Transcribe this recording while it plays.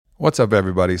What's up,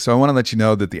 everybody? So I want to let you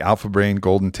know that the Alpha Brain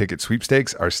Golden Ticket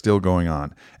Sweepstakes are still going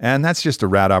on. And that's just a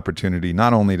rad opportunity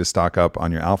not only to stock up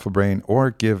on your Alpha Brain or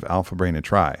give Alpha Brain a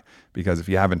try. Because if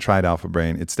you haven't tried Alpha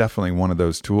Brain, it's definitely one of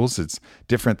those tools. It's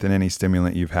different than any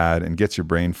stimulant you've had and gets your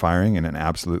brain firing in an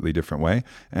absolutely different way.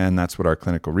 And that's what our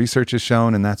clinical research has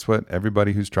shown. And that's what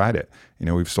everybody who's tried it. You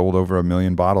know, we've sold over 1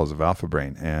 million bottles of Alpha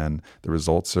Brain and the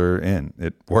results are in.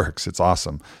 It works. It's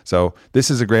awesome. So this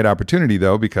is a great opportunity,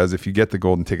 though, because if you get the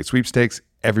Golden Ticket Sweepstakes,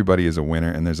 everybody is a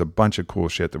winner. And there's a bunch of cool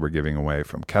shit that we're giving away,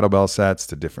 from kettlebell sets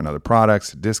to different other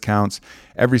products, to discounts.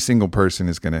 Every single person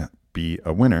is going to be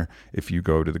a winner if you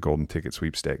go to the Golden Ticket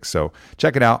Sweepstakes. So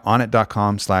check it out,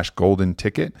 onnit.com/golden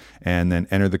ticket, and then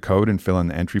enter the code and fill in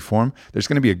the entry form. There's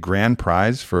going to be a grand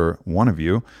prize for one of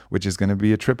you, which is going to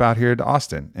be a trip out here to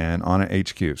Austin and Onnit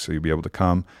HQ. So you'll be able to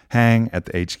come hang at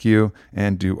the HQ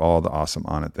and do all the awesome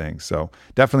Onnit things. So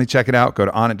definitely check it out. Go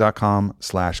to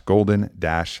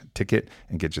onnit.com/golden-ticket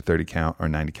and get your 30 count or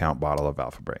 90 count bottle of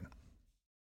Alpha Brain.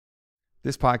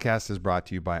 This podcast is brought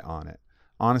to you by Onnit.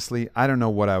 Honestly, I don't know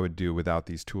what I would do without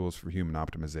these tools for human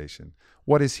optimization.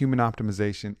 What is human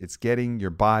optimization? It's getting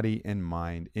your body and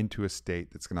mind into a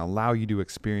state that's going to allow you to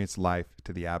experience life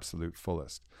to the absolute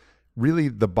fullest. Really,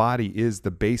 the body is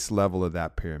the base level of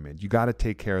that pyramid. You got to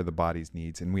take care of the body's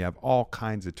needs. And we have all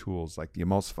kinds of tools like the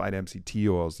emulsified MCT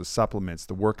oils, the supplements,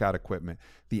 the workout equipment,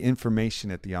 the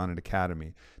information at the Onnit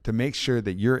Academy to make sure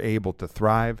that you're able to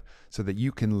thrive so that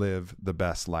you can live the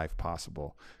best life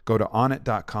possible. Go to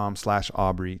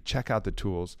onnit.com/Aubrey, check out the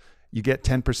tools. You get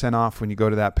 10% off when you go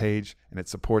to that page, and it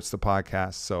supports the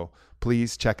podcast. So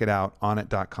please check it out,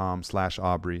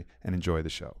 onnit.com/Aubrey, and enjoy the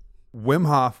show. Wim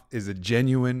Hof is a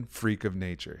genuine freak of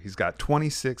nature. He's got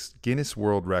 26 Guinness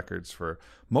World Records for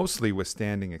mostly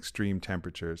withstanding extreme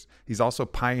temperatures. He's also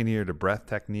pioneered a breath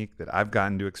technique that I've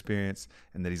gotten to experience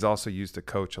and that he's also used to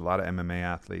coach a lot of MMA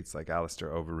athletes like Alistair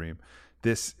Overeem.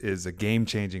 This is a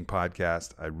game-changing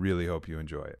podcast. I really hope you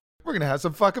enjoy it. We're going to have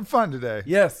some fucking fun today.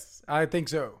 Yes, I think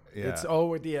so. Yeah. It's all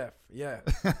with the F. Yeah.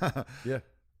 Yeah.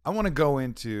 I want to go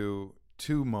into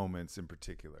two moments in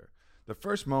particular. The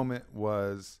first moment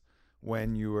was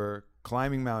when you were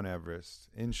climbing Mount Everest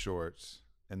in shorts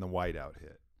and the whiteout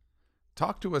hit.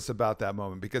 Talk to us about that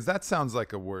moment, because that sounds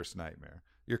like a worse nightmare.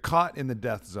 You're caught in the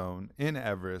death zone in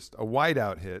Everest, a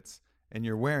whiteout hits, and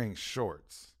you're wearing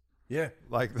shorts. Yeah.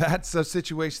 Like, that's a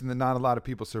situation that not a lot of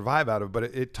people survive out of, but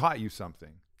it taught you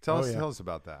something. Tell us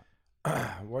about that.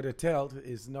 What it tells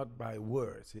is not by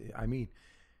words. I mean,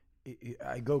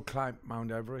 I go climb Mount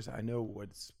Everest. I know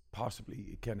what's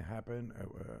possibly can happen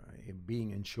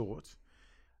being in shorts.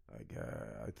 Like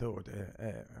I thought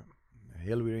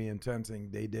Hillary and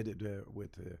Tenzing, they did it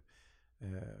with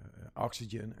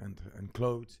oxygen and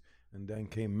clothes, and then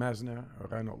came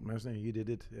Reinhold Messner. He did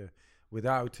it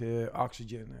without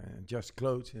oxygen and just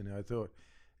clothes, and I thought,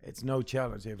 it's no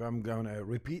challenge. If I'm going to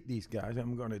repeat these guys,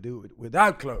 I'm going to do it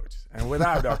without clothes and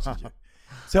without oxygen.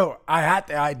 So I had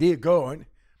the idea going,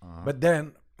 but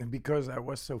then because I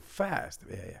was so fast,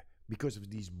 because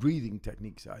of these breathing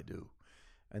techniques I do,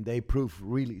 and they prove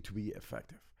really to be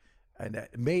effective. And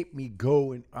that made me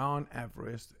going on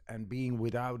Everest and being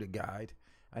without a guide.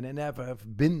 And I never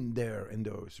have been there in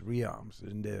those realms,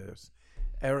 in those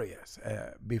areas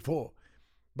before.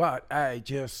 But I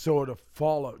just sort of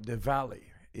followed the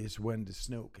valley is when the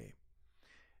snow came.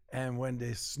 And when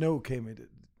the snow came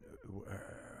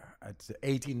at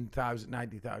 18,000,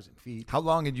 90,000 feet. How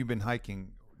long had you been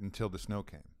hiking until the snow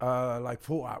came? Like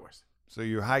 4 hours. So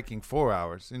you're hiking 4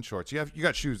 hours in shorts. You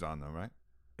got shoes on though, right?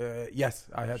 Yes,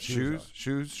 I had shoes.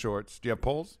 Shoes, shorts. Do you have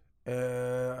poles?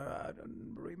 I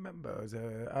don't remember.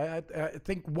 I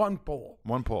think one pole.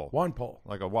 One pole. One pole.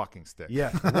 Like a walking stick. Yeah,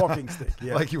 a walking stick.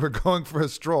 Yeah. Like you were going for a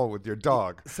stroll with your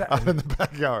dog out in the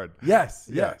backyard. Yes,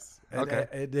 Yeah. yes.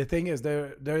 Okay. The thing is,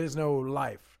 there is no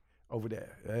life over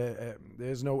there.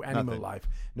 There's no animal Nothing. life.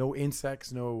 No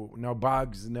insects, no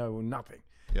bugs, no nothing.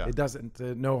 Yeah. It doesn't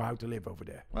know how to live over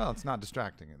there. Well, it's not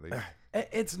distracting at least.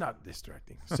 It's not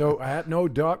distracting. So I had no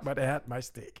dog, but I had my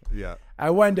stick. Yeah.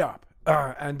 I went up,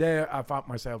 and there I found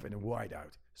myself in a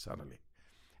whiteout suddenly.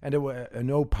 And there were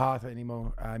no path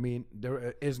anymore. I mean,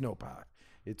 there is no path.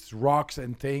 It's rocks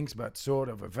and things, but sort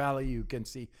of a valley you can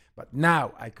see. But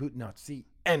now I could not see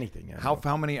anything anymore.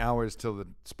 How many hours till the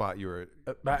spot you were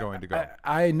going to go?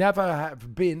 I never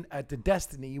have been at the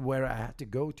destiny where I had to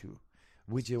go to,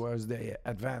 which was the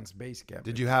advanced base camp.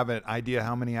 Did you have an idea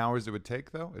how many hours it would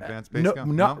take, though? Advanced base camp?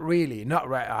 Not really. Not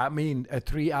right. I mean,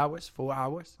 3 hours, 4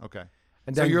 hours. Okay.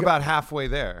 And so then you're about halfway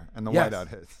there, and the Yes. whiteout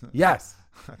hits. Yes.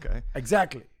 Okay.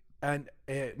 Exactly. And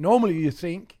normally you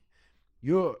think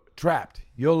you're trapped,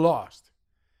 you're lost.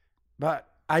 But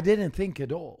I didn't think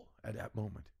at all. at that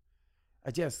moment.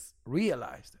 I just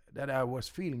realized that I was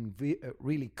feeling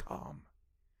really calm.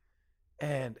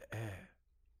 And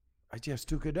I just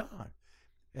took it on,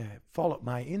 followed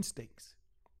my instincts.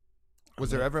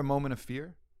 Was there ever a moment of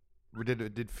fear? Or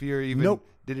did fear even? Nope.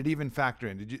 Did it even factor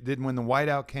in? Did when the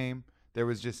whiteout came, there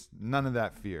was just none of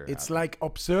that fear? It's like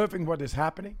observing what is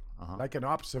happening, Uh-huh. like an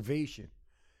observation.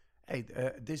 Hey,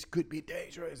 this could be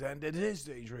dangerous, and it is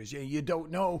dangerous. You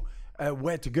don't know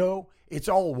where to go. It's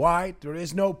all white. There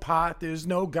is no path. There's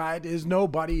no guide. There's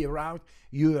nobody around.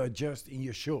 You are just in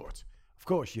your shorts. Of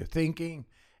course, you're thinking.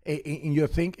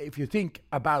 If you think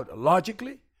about it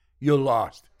logically, you're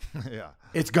lost. Yeah.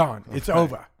 It's gone. It's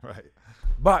over. Right.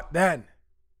 But then,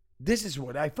 this is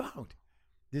what I found.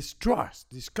 This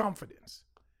trust, this confidence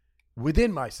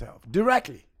within myself,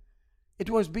 directly. It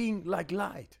was being like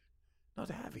light, not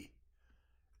heavy.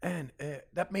 And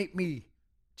that made me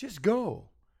just go.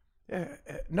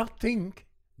 Not think,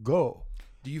 go.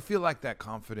 Do you feel like that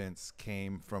confidence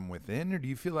came from within, or do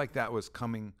you feel like that was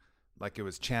coming, like it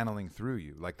was channeling through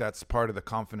you? Like that's part of the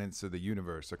confidence of the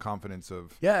universe, or confidence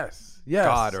of Yes.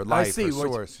 God or life or what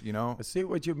source, you know? I see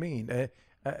what you mean.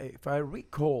 If I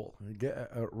recall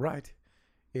right,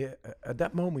 at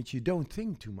that moment you don't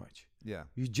think too much. Yeah.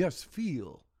 You just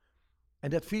feel.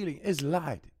 And that feeling is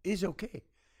light, is okay.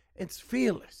 It's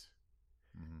fearless.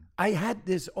 Mm-hmm. I had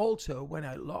this also when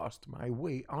I lost my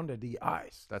way under the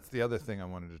ice. That's the other thing I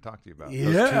wanted to talk to you about.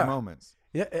 Those Yeah. two moments.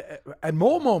 Yeah, and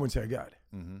more moments I got.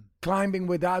 Mm-hmm. Climbing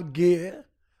without gear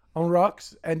on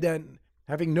rocks, and then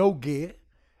having no gear,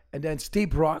 and then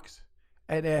steep rocks,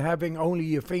 and then having only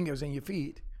your fingers and your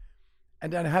feet,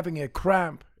 and then having a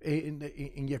cramp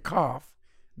in your calf,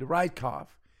 the right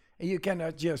calf, and you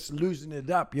cannot just loosen it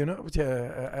up, you know.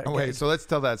 Wait, so let's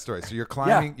tell that story. So you're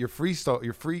climbing, you're free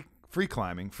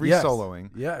climbing, free Yes.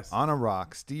 soloing, Yes. on a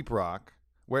rock, steep rock.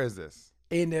 Where is this?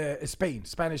 In Spain,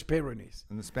 Spanish Pyrenees.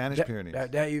 In the Spanish Pyrenees.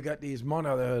 There you got these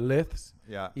monoliths.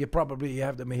 Yeah. You probably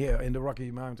have them here in the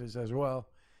Rocky Mountains as well.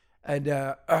 And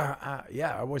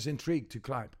I was intrigued to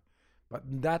climb. But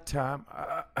that time,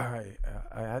 I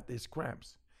had these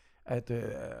cramps at,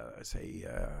 say,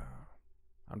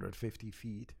 150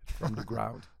 feet from the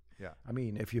ground. Yeah. I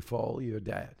mean, if you fall, you're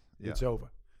dead. Yeah. It's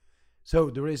over. So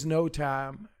there is no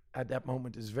time. At that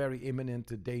moment, it's very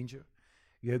imminent danger.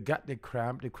 You got the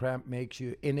cramp. The cramp makes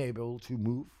you unable to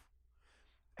move.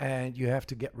 And you have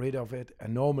to get rid of it.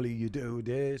 And normally you do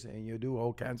this and you do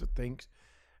all kinds of things.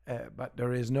 But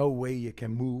there is no way you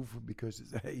can move because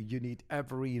you need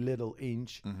every little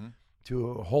inch Mm-hmm.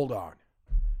 to hold on.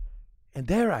 And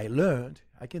there I learned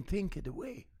I can think it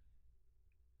away.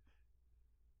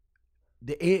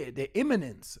 The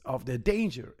imminence of the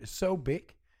danger is so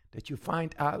big that you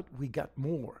find out we got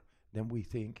more than we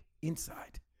think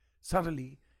inside.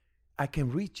 Suddenly, I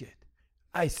can reach it.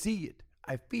 I see it.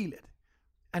 I feel it.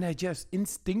 And I just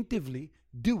instinctively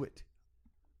do it.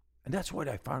 And that's what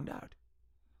I found out.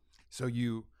 So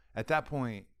you, at that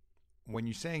point, when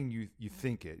you're saying you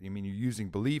think it, you mean you're using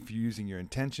belief, you're using your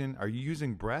intention. Are you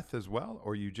using breath as well,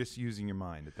 or are you just using your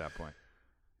mind at that point?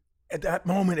 At that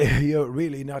moment, you're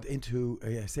really not into,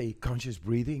 say, conscious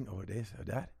breathing or this or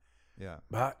that. Yeah.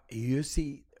 But you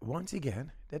see, once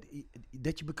again, that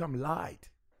you become light.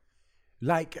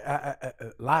 Like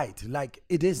light, like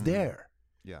it is there.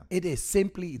 Yeah. It is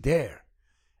simply there.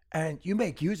 And you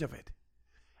make use of it.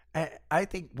 I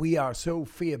think we are so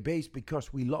fear-based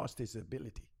because we lost this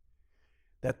ability.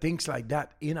 That things like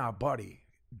that in our body,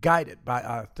 guided by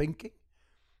our thinking,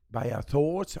 by our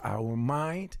thoughts, our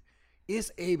mind,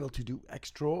 is able to do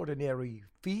extraordinary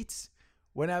feats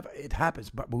whenever it happens.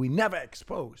 But we never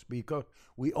expose because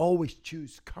we always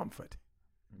choose comfort.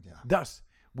 Yeah. Thus,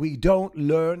 we don't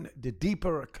learn the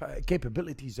deeper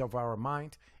capabilities of our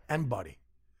mind and body.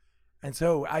 And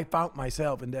so I found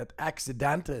myself in that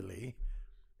accidentally,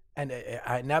 and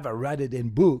I never read it in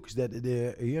books that,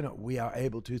 we are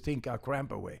able to think our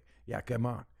cramp away. Yeah, come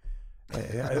on.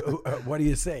 What do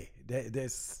you say?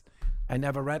 I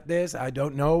never read this. I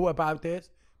don't know about this.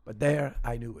 But there,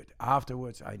 I knew it.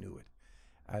 Afterwards, I knew it.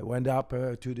 I went up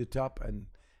to the top, and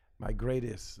my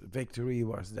greatest victory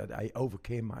was that I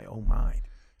overcame my own mind.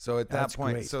 So at that That's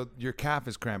point, great. so your calf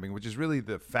is cramping, which is really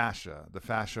the fascia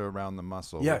around the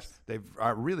muscle. which Yes. They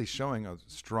are really showing a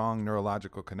strong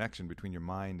neurological connection between your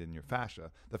mind and your fascia.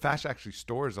 The fascia actually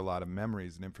stores a lot of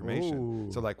memories and information.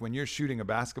 Ooh. So like when you're shooting a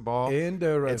basketball,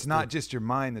 Interesting. it's not just your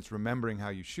mind that's remembering how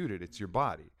you shoot it, it's your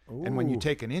body. And when you Ooh.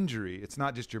 take an injury, it's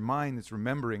not just your mind that's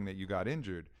remembering that you got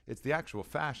injured, it's the actual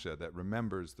fascia that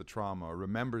remembers the trauma or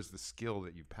remembers the skill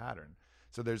that you patterned.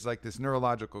 So there's like this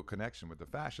neurological connection with the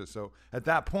fascia. So at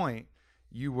that point,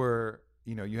 you were,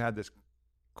 you had this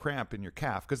cramp in your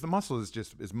calf, because the muscle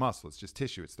is muscle, it's just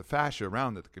tissue. It's the fascia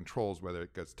around it that controls whether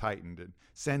it gets tightened and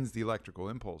sends the electrical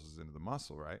impulses into the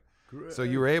muscle, right? Correct. So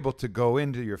you were able to go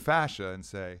into your fascia and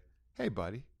say, hey,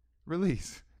 buddy,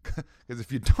 release. Because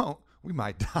if you don't, we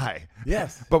might die.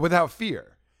 Yes. But without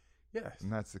fear. Yes.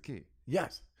 And that's the key.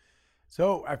 Yes.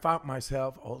 So I found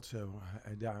myself also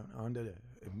down under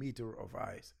a meter of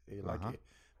ice,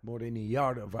 more than a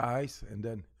yard of ice, and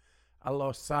then I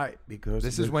lost sight because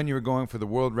this is when you were going for the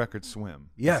world record swim.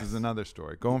 Yes. This is another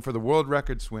story. Going for the world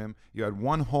record swim, you had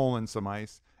one hole in some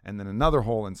ice and then another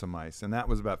hole in some ice, and that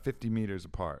was about 50 meters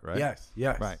apart, right? Yes.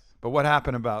 Right. But what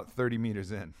happened about 30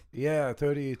 meters in? Yeah,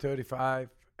 30, 35,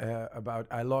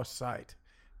 I lost sight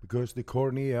because the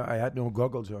cornea, I had no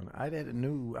goggles on. I didn't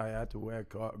know I had to wear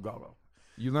goggles.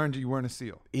 You learned you weren't a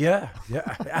SEAL. Yeah.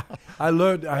 I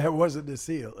learned I wasn't a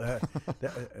SEAL.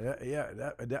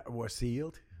 That was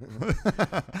sealed.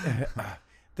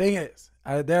 Thing is,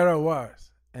 there I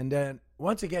was. And then,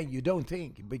 once again, you don't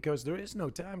think because there is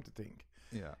no time to think.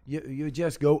 Yeah. You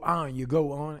just go on. You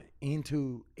go on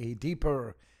into a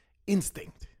deeper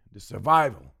instinct, the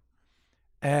survival.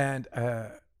 And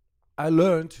I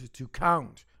learned to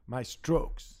count my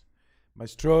strokes. My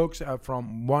strokes are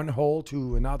from one hole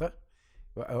to another.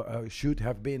 Should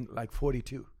have been like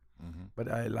 42. Mm-hmm. But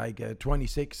I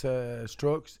 26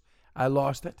 strokes. I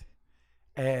lost it.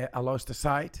 I lost the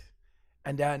sight.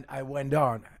 And then I went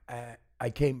on. I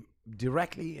came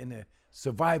directly in a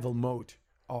survival mode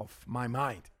of my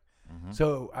mind. Mm-hmm.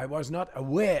 So I was not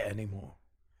aware anymore.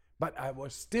 But I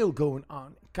was still going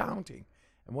on counting.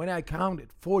 And when I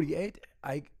counted 48,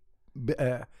 I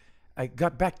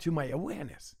got back to my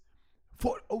awareness.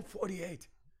 48.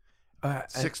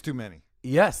 6 too many.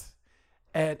 Yes.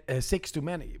 And 6 too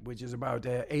many, which is about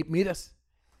 8 meters.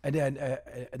 And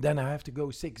then I have to go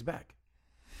 6 back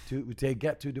to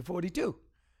get to the 42.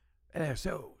 And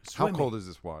so swimming. How cold is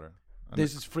this water?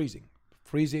 This is freezing.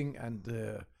 Freezing and...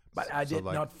 but I did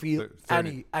not feel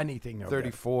 30, anything of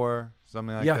 34,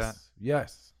 something like that?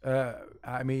 Yes.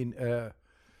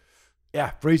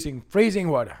 Freezing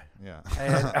water. Yeah.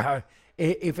 And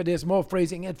if it is more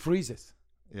freezing, it freezes.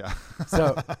 Yeah.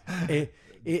 So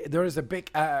there is a big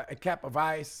a cap of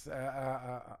ice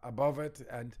above it,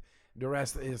 and the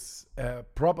rest is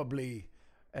probably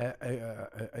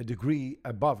a degree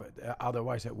above it.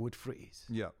 Otherwise, it would freeze.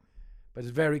 Yeah. But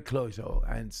it's very close,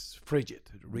 and it's frigid,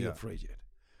 real frigid.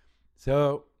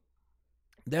 So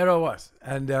there I was,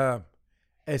 and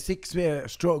 6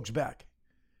 strokes back,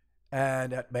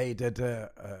 and that made it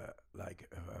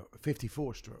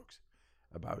 54 strokes,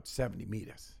 about 70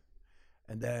 meters.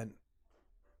 And then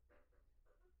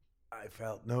I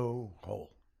felt no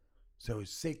hole. So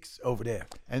 6 over there.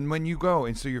 And when you go,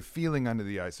 and so you're feeling under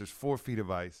the ice, there's 4 feet of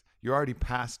ice. You're already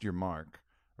past your mark,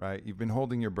 right? You've been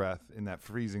holding your breath in that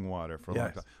freezing water for a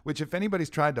long time. Which, if anybody's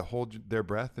tried to hold their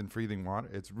breath in freezing water,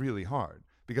 it's really hard.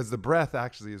 Because the breath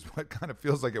actually is what kind of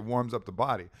feels like it warms up the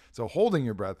body. So holding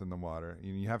your breath in the water,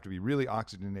 you have to be really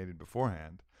oxygenated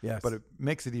beforehand. Yes. But it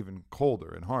makes it even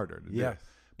colder and harder to do. Yes.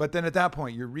 But then at that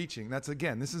point, you're reaching.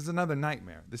 This is another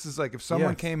nightmare. This is like if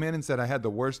someone came in and said, I had the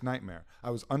worst nightmare. I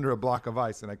was under a block of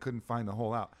ice and I couldn't find the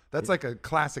hole out. That's like a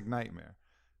classic nightmare.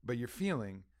 But you're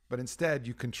feeling, but instead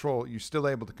you're still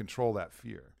able to control that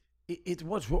fear. It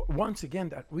was once again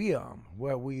that realm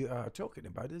where we are talking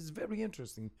about. It's very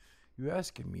interesting you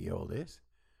asking me all this.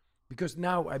 Because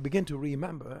now I begin to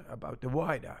remember about the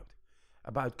whiteout,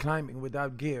 about climbing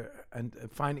without gear and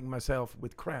finding myself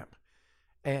with cramp.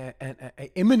 And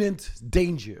imminent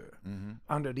danger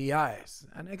under the ice.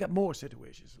 And I got more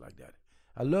situations like that.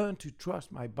 I learned to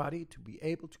trust my body to be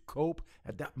able to cope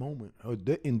at that moment, or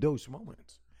in those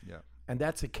moments. Yeah. And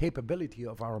that's a capability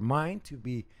of our mind to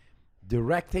be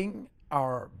directing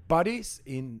our bodies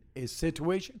in a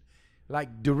situation,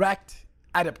 like direct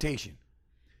adaptation.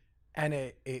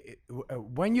 And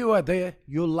when you are there,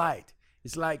 you're light.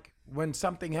 It's like when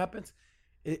something happens,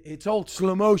 it's all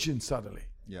slow motion suddenly.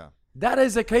 Yeah. That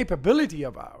is a capability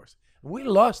of ours. We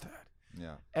lost that.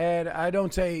 Yeah. And I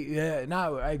don't say,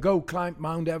 now I go climb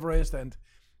Mount Everest and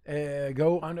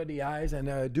go under the ice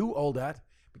and do all that,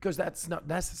 because that's not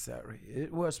necessary.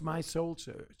 It was my soul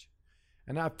search.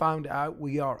 And I found out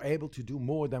we are able to do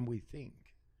more than we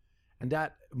think. And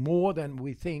that more than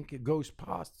we think, it goes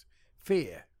past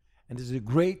fear. And it's a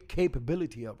great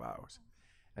capability of ours.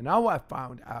 And now I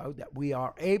found out that we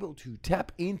are able to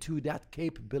tap into that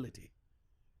capability.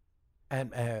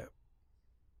 And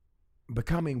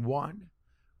becoming one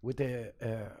with the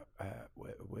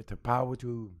power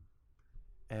to,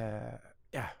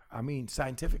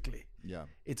 scientifically. Yeah.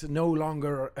 It's no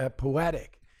longer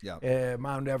poetic. Yeah.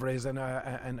 Mount Everest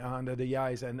and under the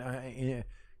ice and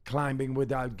climbing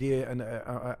without gear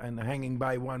and hanging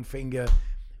by one finger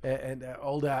and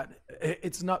all that.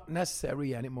 It's not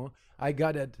necessary anymore. I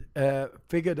got it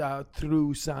figured out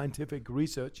through scientific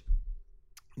research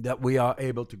that we are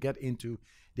able to get into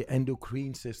the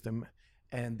endocrine system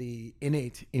and the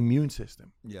innate immune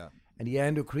system. Yeah. And the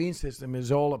endocrine system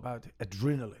is all about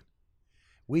adrenaline.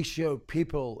 We showed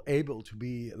people able to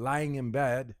be lying in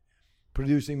bed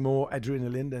producing more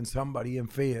adrenaline than somebody in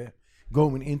fear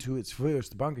going into its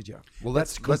first bunker jump. Well,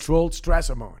 that's controlled stress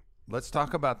hormone. Let's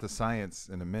talk about the science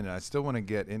in a minute. I still want to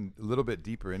get in a little bit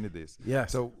deeper into this.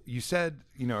 Yes. So you said,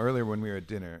 earlier when we were at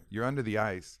dinner, you're under the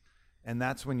ice, and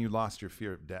that's when you lost your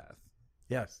fear of death.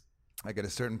 Yes. Like at a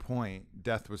certain point,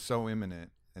 death was so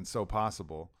imminent and so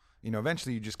possible.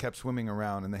 Eventually you just kept swimming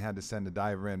around and they had to send a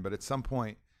diver in. But at some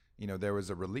point, there was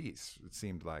a release, it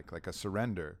seemed like a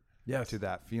surrender to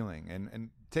that feeling. And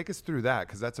take us through that,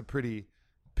 because that's a pretty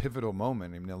pivotal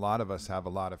moment. I mean, a lot of us have a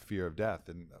lot of fear of death,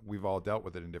 and we've all dealt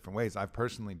with it in different ways. I've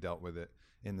personally dealt with it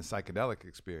in the psychedelic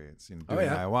experience, doing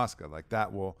ayahuasca. Like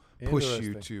that will push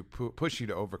you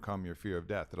to overcome your fear of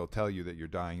death. It'll tell you that you're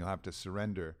dying. You'll have to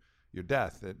surrender your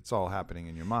death. It's all happening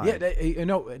in your mind.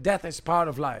 Yeah, death is part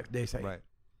of life, they say. Right.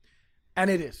 And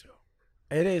it is so.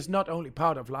 It is not only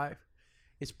part of life,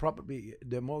 it's probably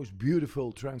the most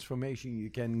beautiful transformation you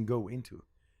can go into.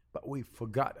 But we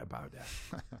forgot about that.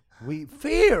 We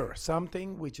fear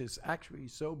something which is actually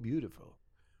so beautiful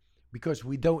because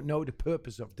we don't know the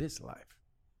purpose of this life.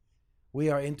 We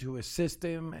are into a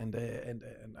system and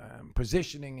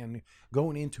positioning and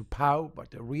going into power,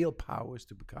 but the real power is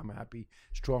to become happy,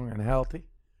 strong, and healthy,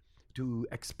 to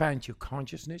expand your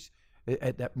consciousness.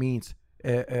 That means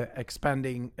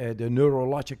expanding the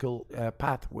neurological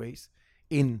pathways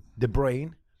in the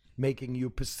brain, making you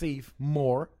perceive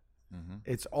more. Mm-hmm.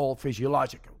 It's all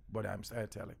physiological, what I'm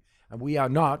telling. And we are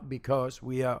not, because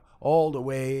we are all the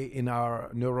way in our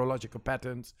neurological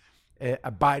patterns,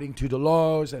 abiding to the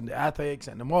laws and the ethics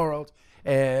and the morals,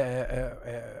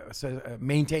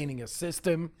 maintaining a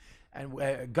system,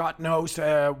 and God knows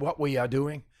what we are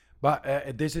doing.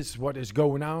 But this is what is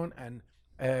going on, and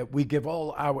we give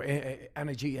all our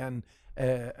energy and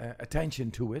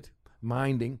attention to it,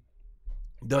 minding.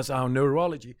 Thus, our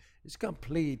neurology is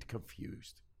complete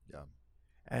confused. Yeah.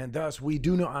 And thus, we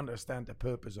do not understand the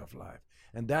purpose of life.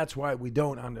 And that's why we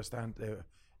don't understand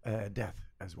death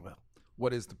as well.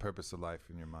 What is the purpose of life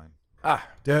in your mind?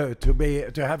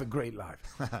 To have a great life,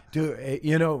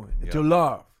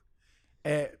 to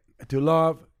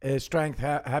love, strength,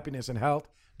 happiness, and health.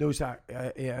 Those are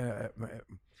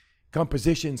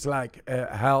compositions like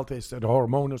health is the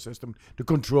hormonal system, the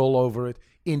control over it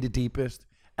in the deepest,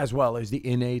 as well as the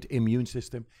innate immune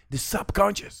system, the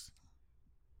subconscious,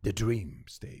 the dream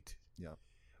state. Yeah.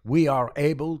 We are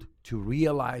able to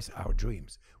realize our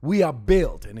dreams. We are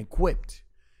built and equipped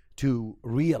to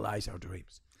realize our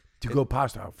dreams, to go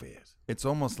past our fears. It's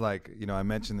almost like, I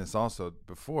mentioned this also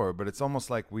before, but it's almost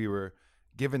like we were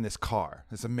given this car,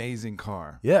 this amazing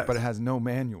car, yes, but it has no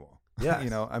manual. Yes.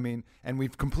 And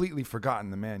we've completely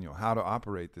forgotten the manual, how to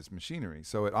operate this machinery.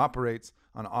 So it operates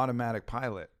on automatic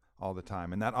pilot all the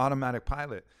time. And that automatic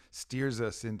pilot steers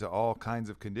us into all kinds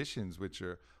of conditions which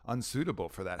are unsuitable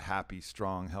for that happy,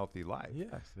 strong, healthy life.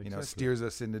 Yes, exactly. Steers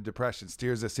us into depression,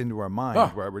 steers us into our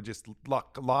mind, where we're just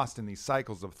lost in these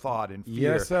cycles of thought and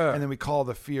fear. Yes, sir. And then we call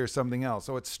the fear something else.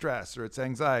 So it's stress, or it's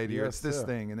anxiety, or Yes, it's this sir.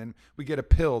 thing. And then we get a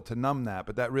pill to numb that.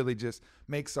 But that really just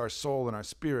makes our soul and our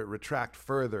spirit retract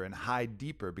further and hide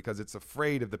deeper, because it's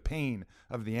afraid of the pain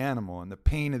of the animal. And the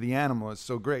pain of the animal is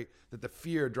so great that the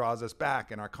fear draws us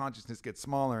back and our consciousness gets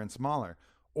smaller and smaller.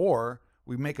 Or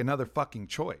we make another fucking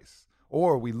choice.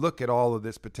 Or we look at all of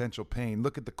this potential pain,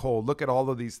 look at the cold, look at all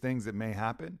of these things that may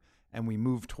happen, and we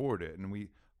move toward it. And we,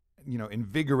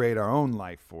 invigorate our own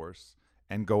life force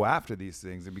and go after these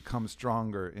things and become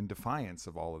stronger in defiance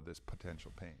of all of this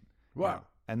potential pain. Wow.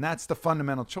 And that's the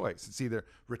fundamental choice. It's either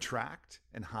retract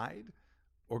and hide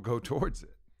or go towards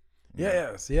it.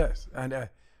 Yes. And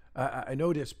I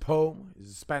know this poem,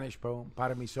 it's a Spanish poem.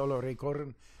 Para mí solo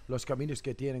recorren los caminos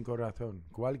que tienen corazón,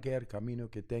 cualquier camino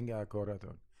que tenga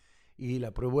corazón. Y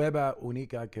la prueba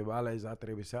única que vale es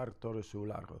atravesar todo su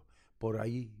largo. Por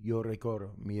ahí yo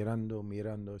recorro,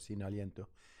 mirando sin aliento.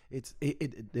 It's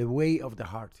the way of the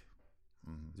heart.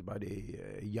 Mm-hmm. It's by the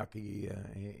Yaqui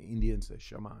Indians,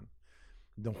 shaman,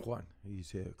 Don Juan,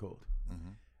 he's called.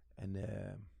 Mm-hmm. And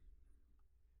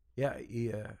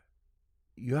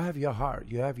you have your heart,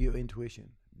 you have your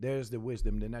intuition. There's the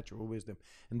wisdom, the natural wisdom.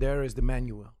 And there is the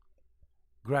manual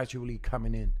gradually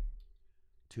coming in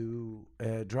to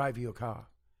drive your car.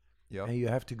 Yep. And you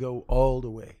have to go all the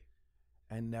way.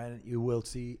 And then you will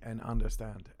see and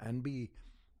understand and be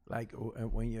like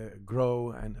when you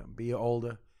grow and be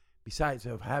older, besides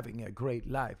of having a great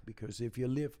life, because if you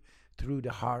live through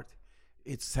the heart,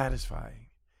 it's satisfying,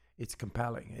 it's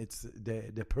compelling, it's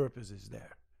the purpose is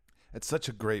there. It's such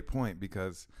a great point,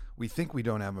 because we think we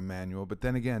don't have a manual, but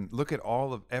then again, look at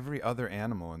every other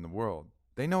animal in the world.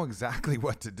 They know exactly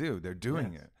what to do. They're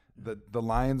doing Yes. it. The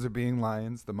lions are being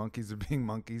lions, the monkeys are being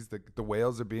monkeys, the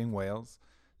whales are being whales.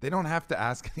 They don't have to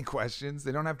ask any questions.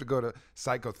 They don't have to go to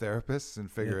psychotherapists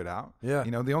and figure it out. Yeah.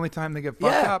 You know, the only time they get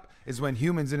fucked Yeah. up is when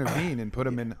humans intervene and put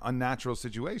them in unnatural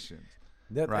situations.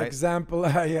 That Right. example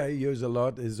I use a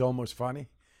lot is almost funny.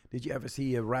 Did you ever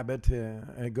see a rabbit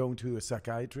going to a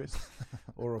psychiatrist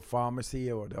or a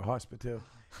pharmacy or the hospital?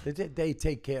 They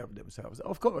take care of themselves.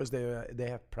 Of course, they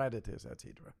have predators,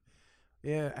 etc.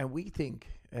 Yeah, and we think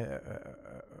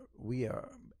we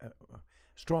are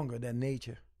stronger than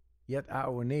nature. Yet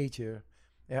our nature,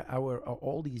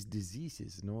 all these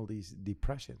diseases and all these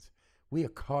depressions, we are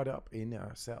caught up in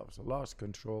ourselves, lost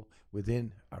control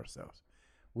within ourselves.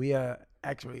 We are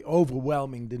actually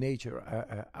overwhelming the nature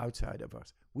outside of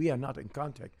us. We are not in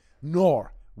contact,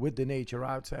 nor with the nature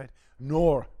outside,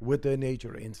 nor with the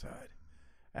nature inside.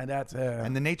 And that's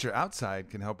And the nature outside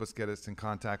can help us get us in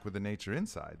contact with the nature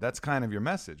inside. That's kind of your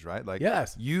message, right? Like,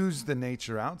 Yes. use the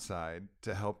nature outside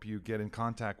to help you get in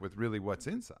contact with really what's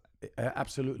inside.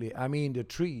 Absolutely. I mean, the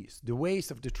trees, the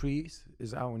waste of the trees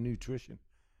is our nutrition.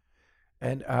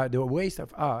 And the waste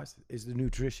of us is the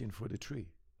nutrition for the tree.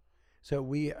 So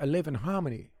we live in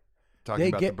harmony. Talking They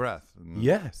about get- the breath, and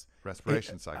Yes.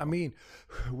 respiration cycle. I mean,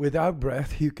 without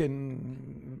breath, you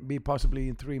can be possibly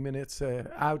in 3 minutes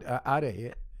out of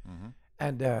here.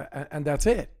 And that's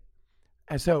it.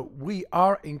 And so we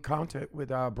are in contact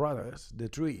with our brothers, the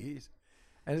trees,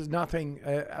 and there's nothing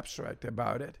abstract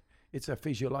about it. It's a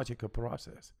physiological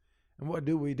process. And what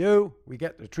do? We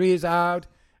get the trees out,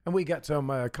 and we get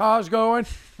some cars going,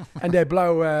 and they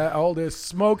blow all this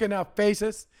smoke in our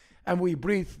faces, and we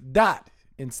breathe that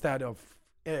instead of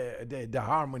the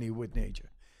harmony with nature.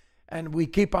 And we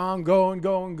keep on going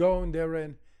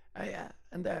therein.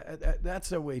 And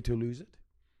that's a way to lose it.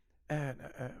 And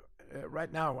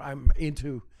right now I'm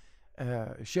into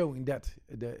showing that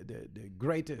the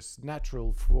greatest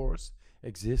natural force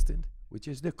existent, which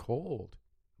is the cold.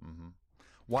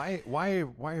 Why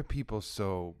are people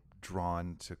so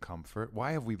drawn to comfort?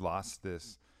 Why have we lost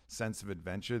this sense of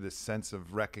adventure, this sense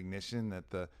of recognition that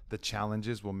the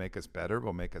challenges will make us better,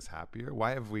 will make us happier?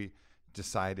 Why have we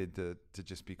decided to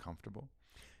just be comfortable?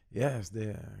 Yes,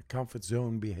 the comfort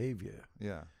zone behavior.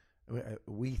 Yeah.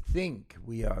 We think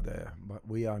we are there, but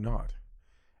we are not.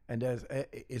 And that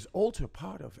is also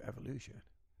part of evolution.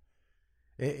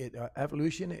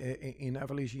 Evolution, in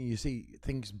evolution, you see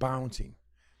things bouncing.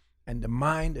 And the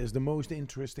mind is the most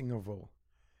interesting of all.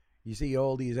 You see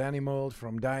all these animals,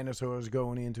 from dinosaurs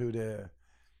going into the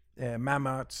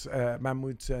mammoths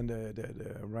and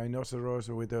the rhinoceros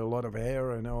with a lot of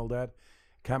hair and all that,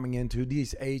 coming into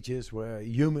these ages where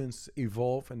humans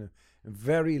evolve, and in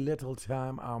very little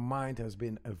time our mind has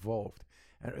been evolved.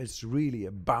 And it's really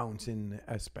a bouncing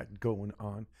aspect going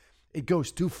on. It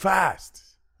goes too fast.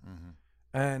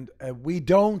 And we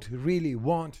don't really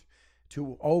want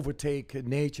to overtake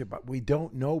nature, but we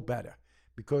don't know better,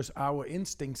 because our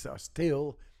instincts are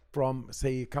still from,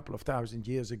 say, a couple of thousand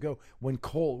years ago, when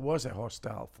cold was a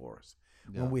hostile force,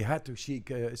 when we had to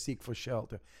seek for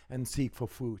shelter and seek for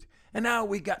food. And now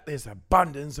we got this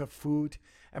abundance of food,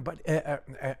 but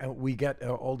we get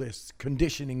all this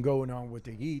conditioning going on with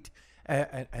the heat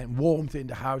and warmth in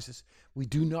the houses. We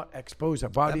do not expose our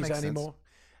bodies makes sense. anymore.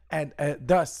 And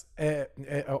thus,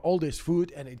 all this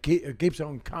food, and it keeps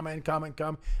on coming.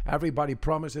 Everybody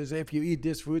promises, if you eat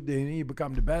this food, then you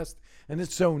become the best. And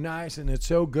it's so nice and it's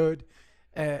so good.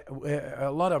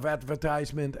 A lot of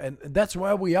advertisement, and that's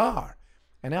where we are.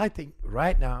 And I think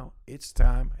right now, it's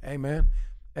time, amen,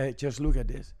 just look at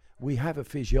this. We have a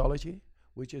physiology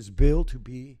which is built to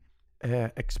be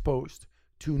exposed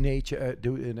to nature,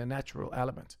 to the natural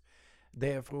elements.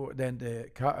 Therefore, then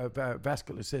the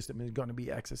vascular system is going to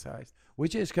be exercised,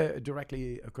 which is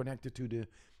directly connected to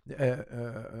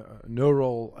the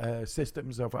neural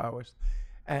systems of ours,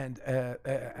 and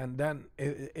then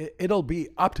it'll be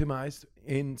optimized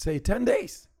in, say, 10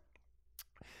 days.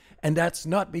 And that's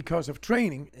not because of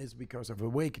training; it's because of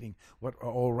awakening what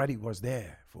already was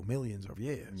there for millions of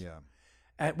years. Yeah.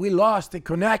 And we lost the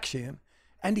connection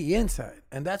and the insight,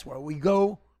 and that's where we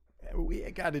go. We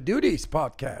got to do these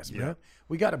podcasts, man.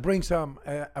 We got to bring some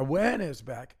awareness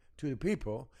back to the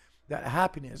people that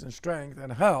happiness and strength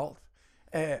and health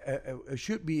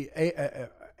should be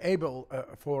able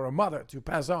for a mother to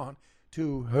pass on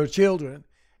to her children,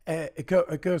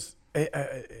 Because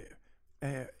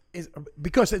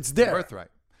it's there. Birthright.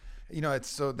 You know, it's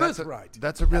so that's Birthright.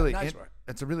 That's a really nice one.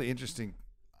 that's a really interesting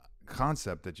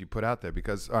concept that you put out there,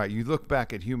 because all right, you look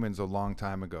back at humans a long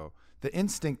time ago. The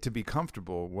instinct to be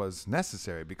comfortable was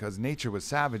necessary because nature was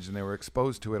savage and they were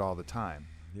exposed to it all the time.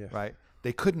 Yes. Right?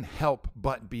 They couldn't help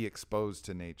but be exposed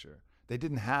to nature. They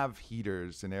didn't have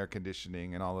heaters and air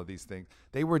conditioning and all of these things.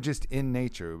 They were just in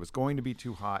nature. It was going to be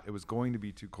too hot. It was going to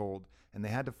be too cold, and they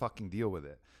had to fucking deal with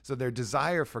it. So their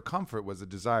desire for comfort was a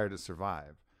desire to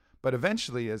survive. But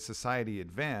eventually, as society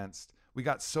advanced, we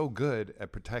got so good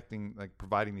at protecting, like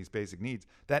providing these basic needs,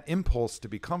 that impulse to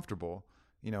be comfortable,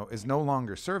 you know, is no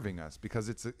longer serving us because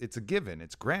it's a given,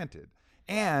 it's granted.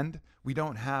 And we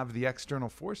don't have the external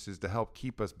forces to help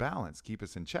keep us balanced, keep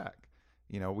us in check.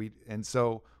 You know,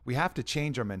 so we have to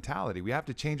change our mentality. We have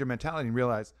to change our mentality and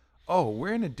realize, oh,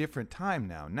 we're in a different time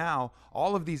now. Now,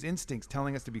 all of these instincts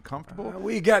telling us to be comfortable,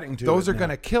 We're getting to those it are now. going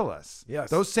to kill us. Yes.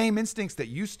 Those same instincts that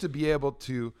used to be able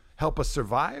to help us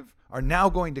survive are now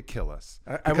going to kill us.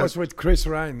 I was with Chris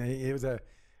Ryan. He was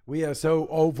we are so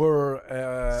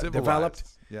developed.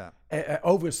 Yeah.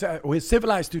 We're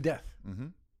civilized to death. Mm-hmm.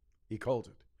 He called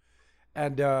it,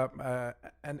 and that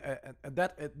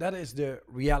is the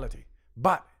reality.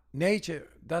 But nature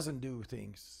doesn't do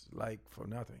things like for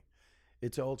nothing.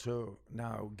 It's also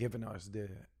now given us the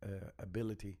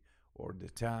ability or the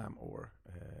time or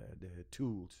the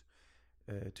tools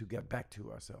to get back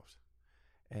to ourselves.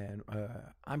 And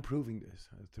I'm proving this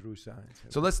through science.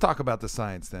 So let's talk about the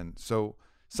science then. So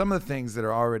some of the things that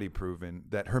are already proven,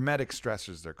 that hermetic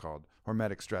stressors, they're called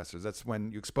hermetic stressors. That's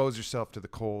when you expose yourself to the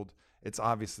cold. It's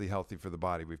obviously healthy for the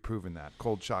body. We've proven that.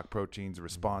 Cold shock proteins, the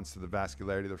response to the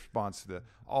vascularity, the response to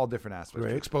all different aspects.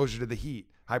 Great. Exposure to the heat,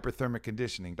 hyperthermic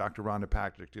conditioning. Dr. Rhonda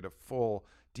Patrick did a full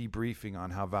debriefing on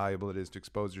how valuable it is to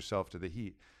expose yourself to the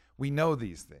heat. We know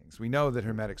these things. We know that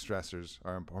hermetic stressors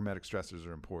are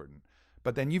important.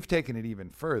 But then you've taken it even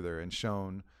further and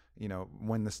shown, you know,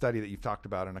 when the study that you've talked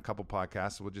about in a couple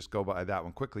podcasts, we'll just go by that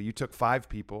one quickly. You took 5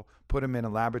 people, put them in a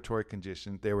laboratory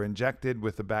condition. They were injected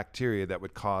with a bacteria that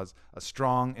would cause a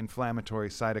strong inflammatory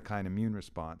cytokine immune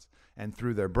response. And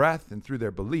through their breath and through their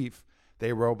belief,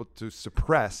 they were able to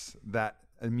suppress that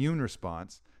immune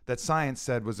response that science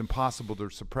said was impossible to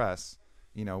suppress,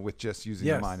 you know, with just using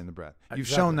the mind and the breath. You've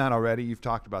shown that already. You've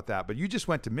talked about that. But you just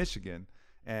went to Michigan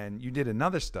and you did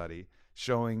another study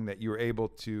showing that you were able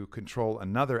to control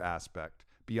another aspect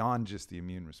beyond just the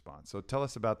immune response. So tell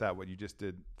us about that, what you just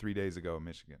did 3 days ago in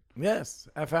Michigan. Yes,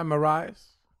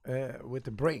 fMRIs with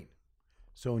the brain,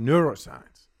 so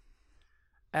neuroscience.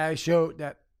 I showed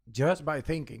that just by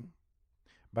thinking,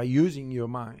 by using your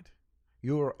mind,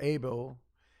 you are able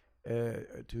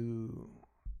to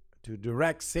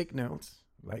direct signals,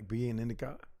 like being in the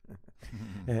car,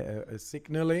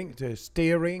 signaling, to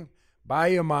steering by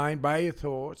your mind, by your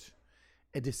thoughts,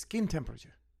 at the skin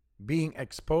temperature, being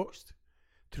exposed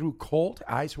through cold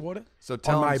ice water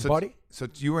on my body. So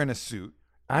you were in a suit.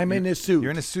 I'm in a suit.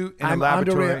 You're in a suit in a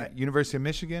laboratory, University of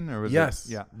Michigan, or was yes,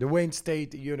 it? Yeah, the Wayne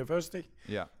State University,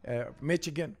 yeah,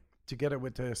 Michigan, together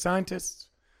with the scientists,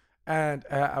 and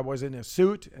I was in a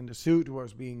suit, and the suit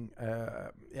was being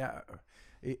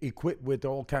equipped with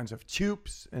all kinds of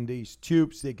tubes, and these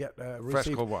tubes they get fresh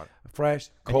cold water. Fresh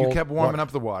cold. And you kept warming water.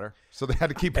 up the water, so they had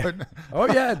to keep putting. Oh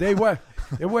yeah, they were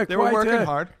they were quite, working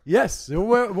hard. Yes, they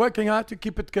were working hard to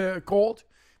keep it cold,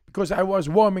 because I was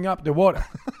warming up the water.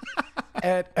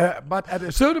 But at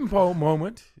a certain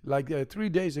moment, like 3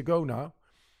 days ago now,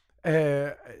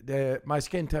 my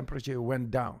skin temperature went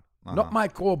down. Not my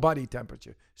core body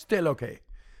temperature, still okay,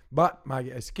 but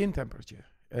my skin temperature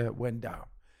went down.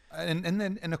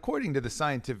 And according to the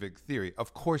scientific theory,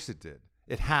 of course it did.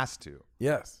 It has to.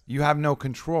 Yes. You have no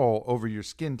control over your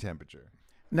skin temperature.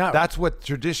 Now that's what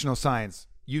traditional science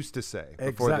used to say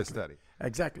before this study.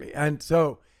 Exactly. And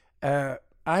so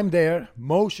I'm there,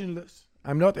 motionless.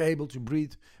 I'm not able to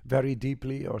breathe very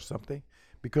deeply or something,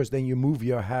 because then you move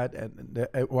your head, and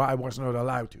I was not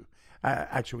allowed to.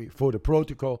 Actually, for the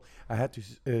protocol, I had to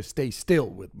stay still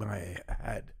with my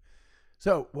head.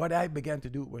 So what I began to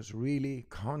do was really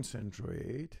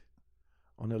concentrate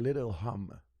on a little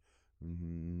hum.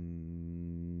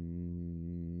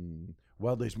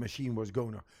 While this machine was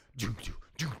going on.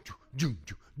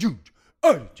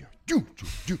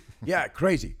 Yeah,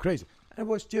 crazy. I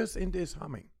was just in this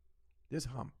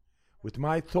hum, with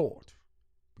my thought,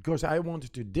 because I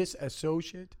wanted to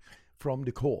disassociate from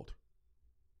the cold.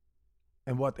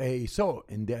 And what I saw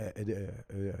in the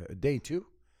day 2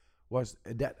 was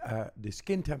that the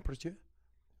skin temperature,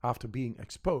 after being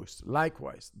exposed,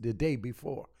 likewise the day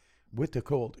before, with the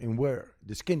cold and where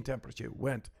the skin temperature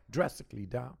went drastically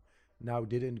down, now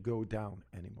didn't go down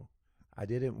anymore.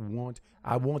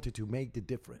 I wanted to make the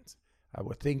difference. I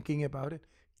was thinking about it,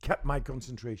 kept my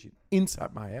concentration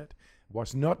inside my head,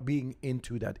 was not being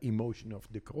into that emotion of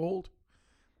the cold,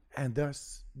 and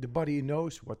thus the body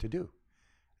knows what to do.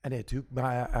 And it took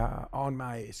on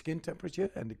my skin temperature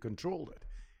and it controlled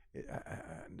it.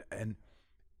 And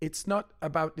it's not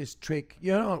about this trick,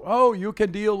 you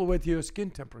can deal with your skin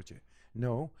temperature.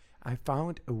 No, I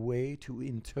found a way to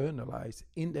internalize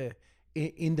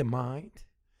in the mind,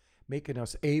 making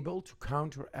us able to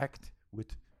counteract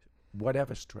with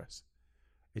whatever stress.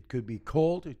 It could be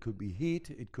cold, it could be heat,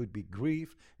 it could be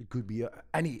grief, it could be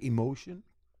any emotion.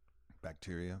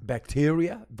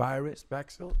 Bacteria, virus,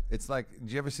 bacillus. It's like,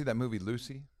 did you ever see that movie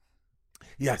Lucy?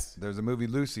 Yes. There's a movie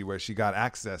Lucy where she got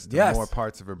access to more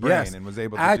parts of her brain and was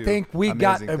able to do think we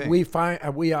amazing got things.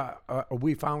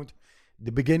 we found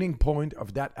the beginning point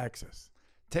of that access.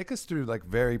 Take us through, like,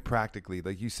 very practically.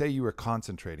 Like, you say you were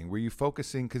concentrating. Were you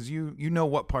focusing? Because you know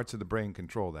what parts of the brain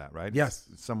control that, right? Yes.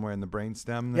 It's somewhere in the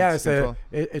brainstem. Yes,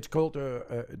 it's called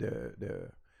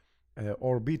the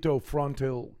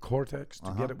orbitofrontal cortex,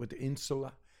 together with the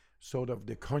insula, sort of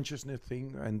the consciousness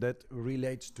thing, and that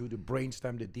relates to the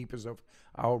brainstem, the deepest of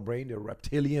our brain, the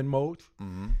reptilian mode.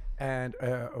 Mm-hmm. And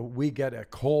we get a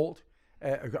cold,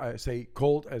 I say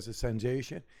cold as a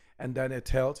sensation, and then it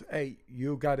tells, hey,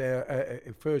 you got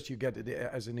first you get it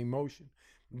as an emotion,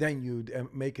 then you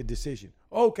make a decision.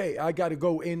 Okay, I got to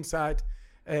go inside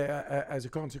as a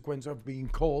consequence of being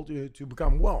cold to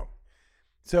become warm.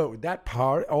 So that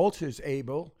part also is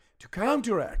able to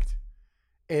counteract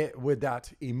with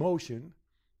that emotion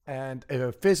and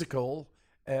physical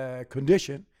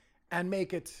condition, and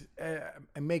make it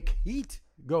make heat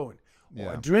going,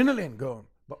 or adrenaline going.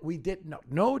 But we did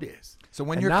not know this. So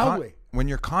when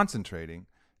you're concentrating,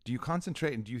 do you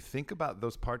concentrate and do you think about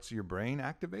those parts of your brain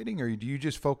activating, or do you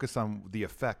just focus on the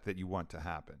effect that you want to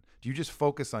happen? Do you just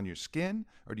focus on your skin,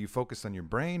 or do you focus on your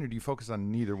brain, or do you focus on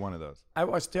neither one of those? I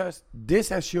was just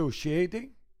disassociating.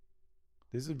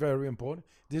 This is very important.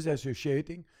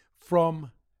 Disassociating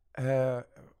from the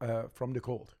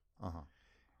cold. Uh-huh.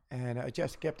 And I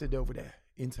just kept it over there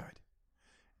inside.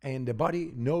 And the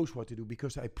body knows what to do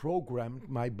because I programmed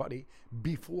my body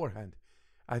beforehand.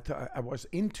 I thought I was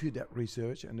into that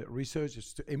research, and the research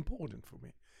is important for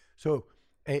me. So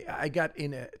I got,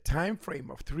 in a time frame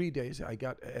of 3 days, I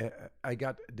got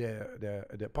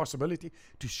the possibility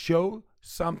to show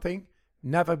something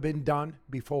never been done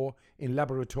before in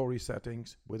laboratory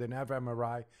settings with an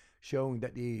fMRI, showing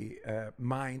that the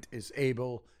mind is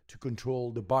able to control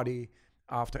the body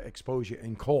after exposure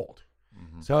in cold.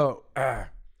 Mm-hmm. So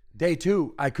day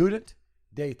 2, I couldn't.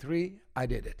 Day 3, I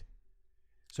did it.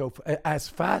 So as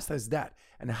fast as that.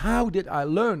 And how did I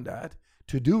learn that,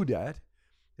 to do that?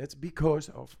 That's because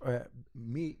of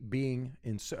me being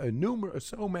in so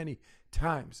many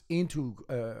times into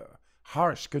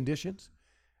harsh conditions,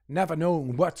 never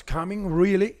knowing what's coming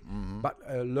really, mm-hmm. but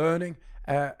learning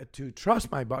to trust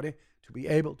my body to be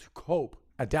able to cope,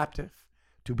 to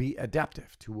be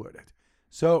adaptive toward it.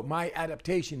 So my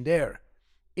adaptation there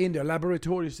in the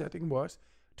laboratory setting was,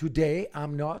 today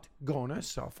I'm not gonna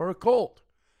suffer a cold.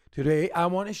 Today I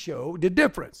want to show the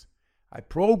difference. I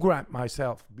programmed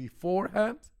myself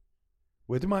beforehand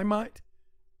with my mind,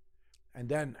 and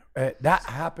then that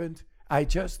happened. I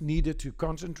just needed to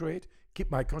concentrate,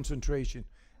 keep my concentration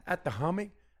at the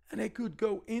humming, and I could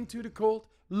go into the cold,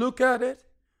 look at it,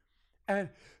 and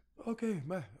okay,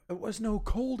 it was no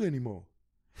cold anymore.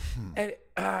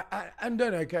 And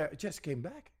then I just came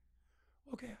back.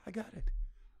 Okay, I got it.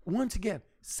 Once again,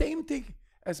 same thing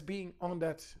as being on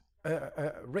that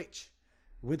ridge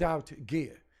without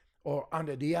gear or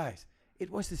under the ice. It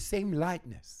was the same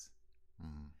lightness.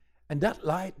 Mm. And that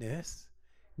lightness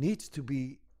needs to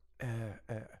be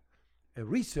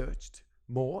researched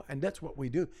more, and that's what we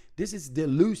do. This is the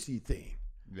Lucy thing.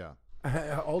 Yeah.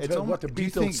 Also, what the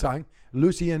Beatles sang,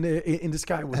 Lucy in the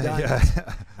Sky with Diamonds.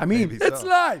 Yeah. I mean, it's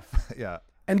life. Yeah.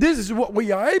 And this is what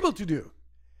we are able to do.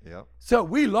 Yeah. So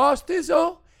we lost this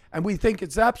all, and we think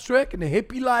it's abstract and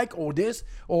hippie-like, or this,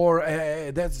 or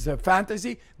that's a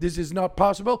fantasy. This is not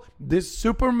possible. This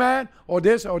Superman, or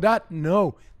this or that.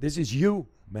 No, this is you,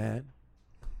 man.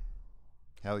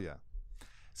 Hell yeah.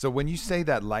 So when you say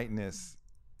that lightness,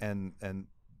 and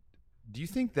do you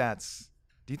think that's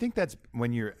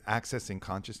when you're accessing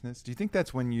consciousness? Do you think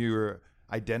that's when you're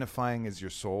identifying as your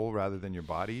soul rather than your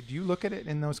body? Do you look at it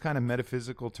in those kind of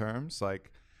metaphysical terms?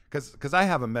 Like, because I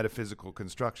have a metaphysical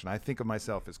construction. I think of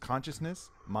myself as consciousness,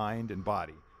 mind, and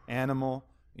body. Animal,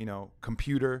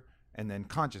 computer, and then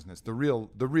consciousness, the real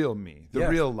me, the Yes.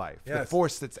 real life, the Yes.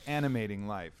 force that's animating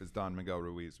life, as Don Miguel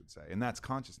Ruiz would say. And that's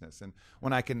consciousness. And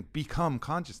when I can become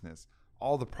consciousness,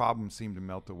 all the problems seem to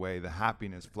melt away, the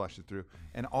happiness flushes through,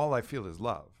 and all I feel is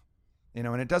love. And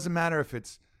it doesn't matter if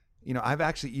it's, I've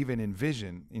actually even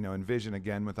envision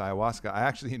again with ayahuasca, I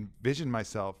actually envision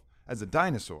myself as a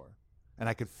dinosaur, and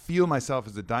I could feel myself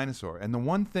as a dinosaur. And the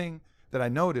one thing that I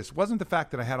noticed wasn't the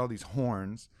fact that I had all these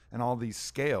horns and all these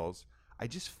scales. I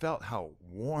just felt how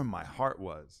warm my heart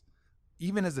was.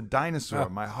 Even as a dinosaur,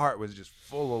 my heart was just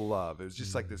full of love. It was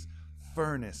just like this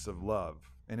furnace of love.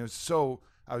 And it was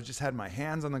I just had my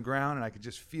hands on the ground, and I could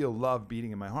just feel love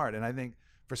beating in my heart. And I think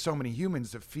for so many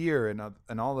humans, the fear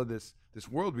and all of this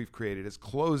world we've created has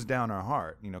closed down our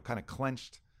heart, kind of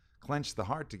clenched the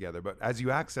heart together. But as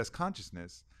you access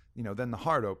consciousness, then the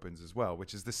heart opens as well,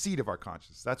 which is the seat of our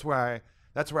consciousness. That's where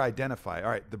I identify. All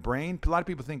right, the brain, a lot of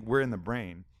people think we're in the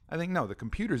brain. I think no, the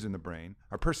computer's in the brain,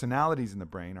 our personality's in the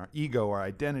brain, our ego, our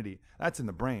identity, that's in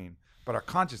the brain, but our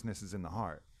consciousness is in the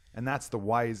heart. And that's the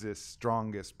wisest,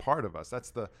 strongest part of us. That's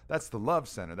the love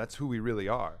center. That's who we really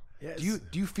are. Yes.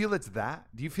 Do you feel it's that?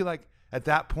 Do you feel like at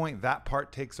that point that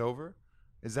part takes over?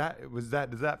 Does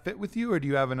that fit with you, or do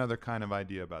you have another kind of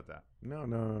idea about that?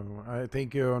 No. I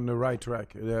think you're on the right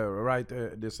track.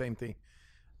 The same thing.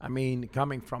 I mean,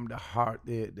 coming from the heart,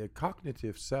 the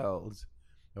cognitive cells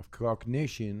of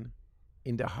cognition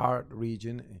in the heart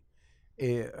region,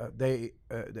 there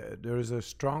is a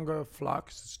stronger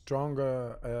flux,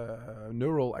 stronger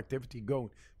neural activity going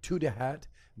to the head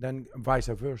than vice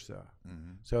versa.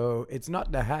 Mm-hmm. So it's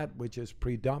not the head which is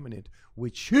predominant,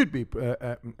 which should be,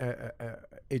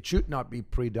 it should not be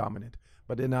predominant.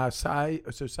 But in our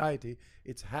society,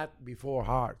 it's head before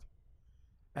heart.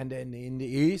 And then in the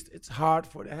East, it's heart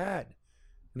for the head.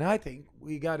 And I think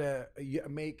we gotta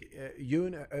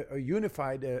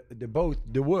unify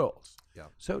the worlds. Yeah.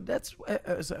 So that's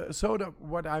sort of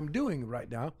what I'm doing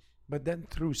right now, but then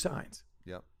through science.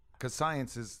 Yeah, because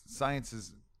science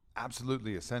is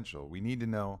absolutely essential. We need to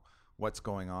know what's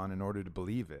going on in order to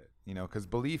believe it. Because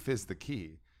belief is the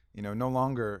key. No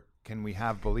longer can we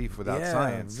have belief without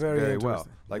science very well.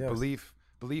 Like belief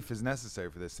is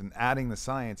necessary for this, and adding the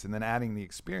science and then adding the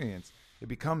experience, it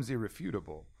becomes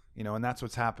irrefutable. And that's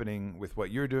what's happening with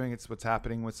what you're doing. It's what's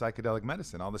happening with psychedelic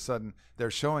medicine. All of a sudden, they're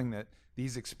showing that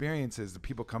these experiences, the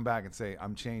people come back and say,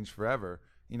 I'm changed forever.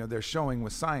 They're showing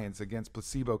with science against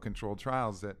placebo-controlled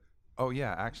trials that, oh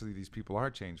yeah, actually these people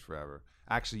are changed forever.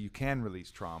 Actually, you can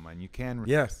release trauma, and you can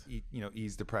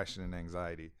ease depression and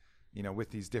anxiety,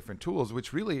 with these different tools,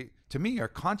 which really, to me, are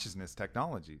consciousness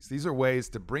technologies. These are ways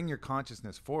to bring your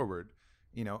consciousness forward,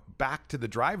 back to the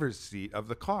driver's seat of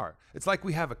the car. It's like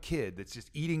we have a kid that's just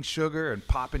eating sugar and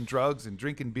popping drugs and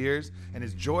drinking beers and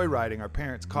is joyriding our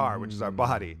parents' car, which is our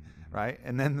body, right?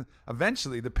 And then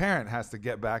eventually the parent has to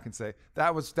get back and say,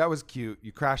 that was cute.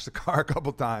 You crashed the car a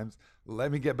couple times.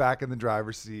 Let me get back in the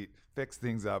driver's seat, fix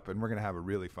things up, and we're going to have a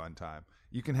really fun time.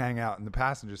 You can hang out in the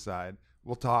passenger side.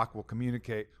 We'll talk, we'll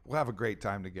communicate, we'll have a great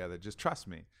time together. Just trust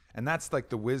me. And that's like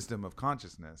the wisdom of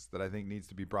consciousness that I think needs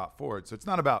to be brought forward. So it's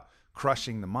not about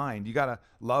crushing the mind. You got to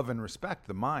love and respect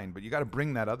the mind, but you got to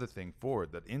bring that other thing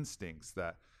forward, that instincts,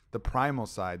 that the primal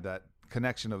side, that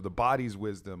connection of the body's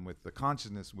wisdom with the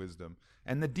consciousness wisdom,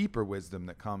 and the deeper wisdom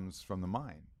that comes from the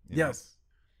mind. Yes.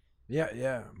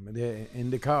 Yeah. In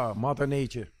the car, Mother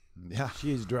Nature. Yeah.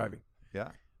 She is driving. Yeah.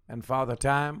 And Father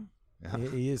Time,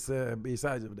 he is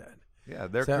besides of that. Yeah,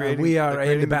 they're so creating. We are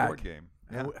in the back. Board game.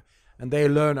 Yeah. And they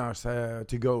learn us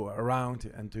to go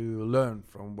around and to learn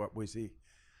from what we see.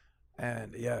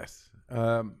 And yes,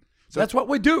 so that's what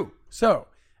we do. So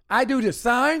I do the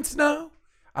science now.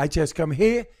 I just come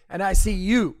here and I see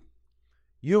you.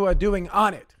 You are doing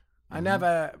on it. I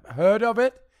never heard of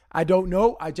it. I don't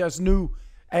know. I just knew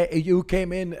you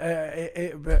came in.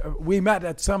 We met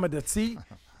at Summit at Sea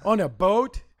on a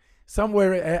boat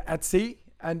somewhere at sea,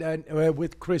 and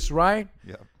with Chris Ryan.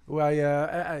 Yeah. Who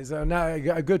is now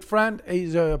a good friend.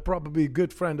 He's probably a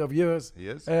good friend of yours. He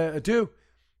is. Too.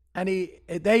 And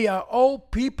they are all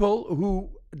people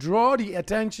who draw the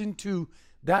attention to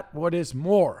that what is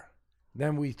more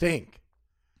than we think.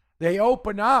 They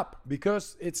open up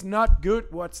because it's not good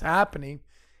what's happening.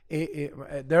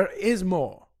 There is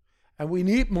more, and we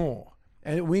need more,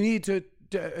 and we need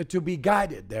to be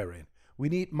guided therein. We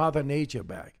need Mother Nature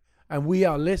back. And we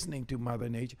are listening to Mother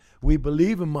Nature. We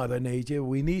believe in Mother Nature.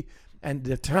 And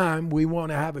the time, we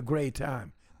want to have a great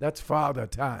time. That's Father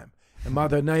Time. And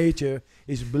Mother Nature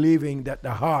is believing that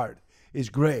the heart is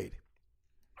great.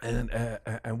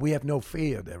 And we have no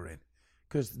fear therein.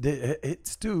 Because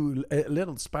it's too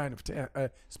little span of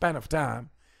time.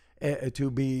 to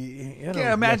be,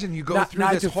 Yeah, imagine you go through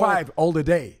nine this to whole- 5 all the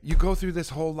day. You go through this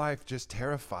whole life just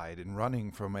terrified and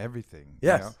running from everything.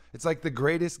 Yes. You know? It's like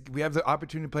we have the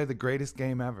opportunity to play the greatest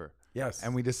game ever. Yes.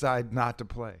 And we decide not to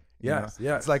play. you Yes, know?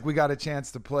 yes. It's like we got a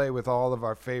chance to play with all of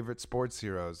our favorite sports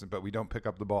heroes, but we don't pick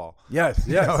up the ball. Yes,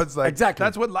 You yes. know, it's like, exactly.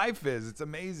 that's what life is. It's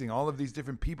amazing. All of these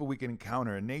different people we can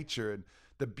encounter in nature and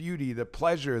the beauty, the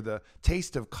pleasure, the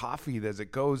taste of coffee as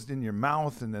it goes in your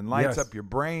mouth and then lights Yes. up your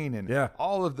brain and Yeah.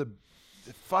 all of the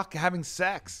having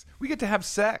sex. We get to have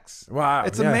sex. Wow,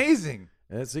 It's yeah. amazing.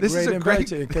 It's a This great is a great,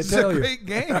 invention, I can this is tell a you. great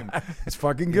game. It's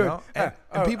fucking you good. know? And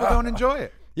people don't enjoy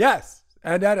it. Yes,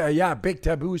 and that big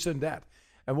taboos and that.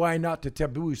 And why not the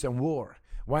taboos and war?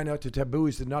 Why not the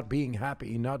taboos and not being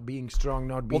happy, not being strong,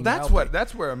 not being Well, healthy?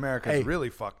 that's where America's Hey. really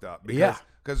fucked up. Because Yeah.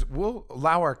 cause we'll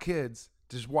allow our kids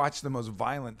to just watch the most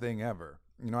violent thing ever.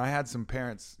 You know, I had some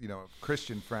parents,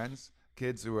 Christian friends,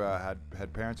 kids who had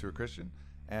parents who were Christian,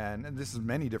 and this is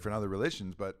many different other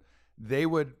religions, but they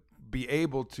would be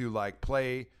able to like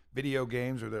play video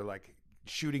games where they're like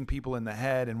shooting people in the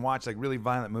head and watch like really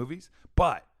violent movies.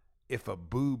 But if a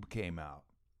boob came out,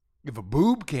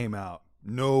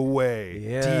 no way.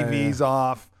 Yeah. TV's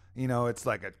off. It's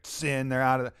like a sin. They're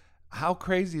out of the. How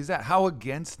crazy is that? How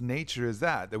against nature is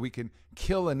that we can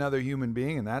kill another human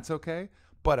being and that's okay?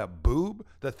 But a boob,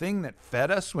 the thing that fed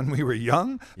us when we were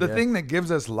young, the Yes. thing that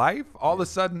gives us life, all of a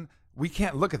sudden we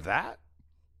can't look at that?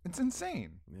 It's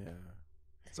insane. Yeah.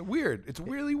 It's weird. It's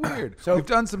really weird. So- We've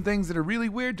done some things that are really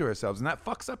weird to ourselves, and that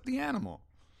fucks up the animal.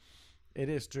 It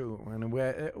is true. And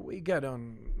we get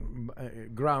on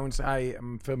grounds I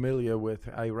am familiar with,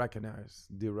 I recognize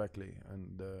directly.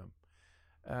 And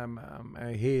I'm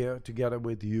here together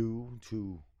with you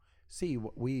to see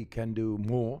what we can do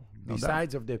more No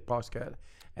besides of the podcast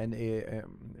and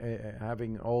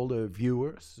having all the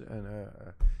viewers and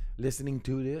listening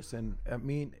to this. And I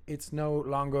mean, it's no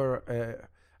longer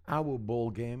our ball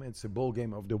game. It's a ball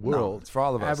game of the world. it's for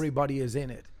all of us. Everybody is in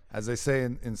it. As they say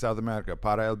in South America,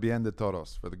 para el bien de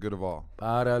todos, for the good of all.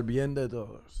 Para el bien de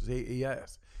todos. See,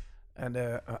 yes. And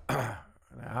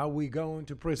how we going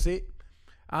to proceed?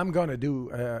 I'm going to do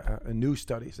new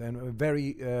studies and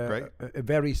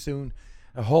very soon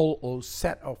a whole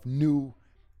set of new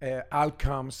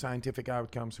outcomes, scientific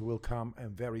outcomes will come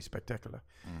and very spectacular.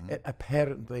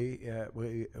 Apparently,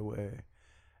 we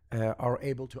are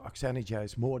able to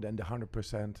oxygenize more than the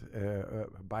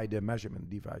 100% by the measurement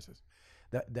devices.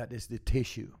 That is the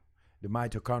tissue, the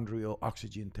mitochondrial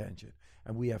oxygen tension.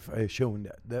 And we have shown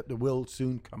that will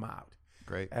soon come out.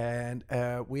 Great. And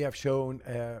we have shown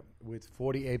with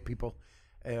 48 people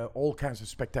all kinds of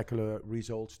spectacular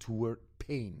results toward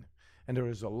pain. And there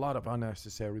is a lot of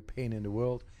unnecessary pain in the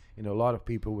world, in a lot of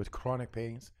people with chronic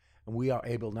pains. And we are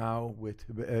able now, with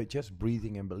just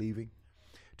breathing and believing,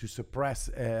 to suppress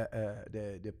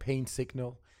the pain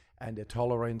signal and the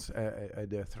tolerance,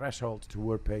 the threshold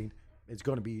toward pain. It's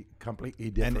going to be completely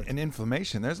different. And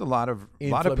inflammation. There's a lot of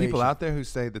people Inflammation. out there who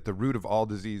say that the root of all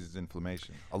disease is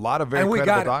inflammation. A lot of very And we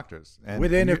credible got it doctors. And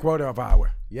within you, a quarter of an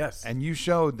hour. Yes. And you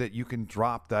showed that you can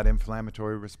drop that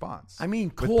inflammatory response. I mean,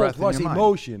 with cold breath in was your mind.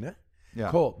 emotion. Eh?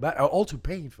 Yeah. Cold, but also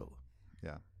painful.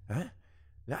 Yeah. Huh?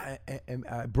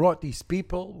 I brought these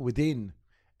people within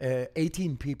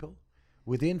 18 people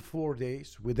within 4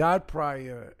 days without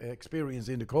prior experience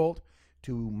in the cold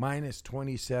to minus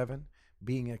 27,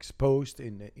 being exposed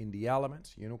in the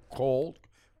elements, cold,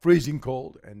 freezing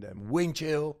cold, and then wind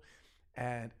chill,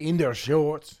 and in their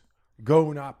shorts,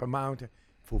 going up a mountain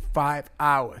for 5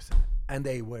 hours. And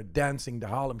they were dancing the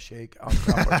Harlem Shake on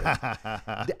top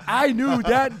of it. I knew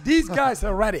that these guys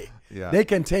are ready. Yeah. They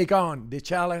can take on the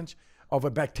challenge of a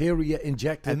bacteria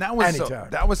injected And that was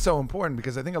anytime. so important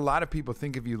because I think a lot of people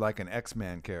think of you like an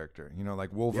X-Man character,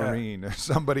 like Wolverine or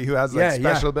somebody who has like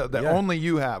special ability that only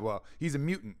you have. Well, he's a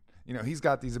mutant. He's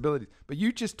got these abilities. But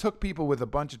you just took people with a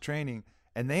bunch of training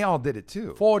and they all did it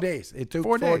too. 4 days. It took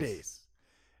 4 4 days. days.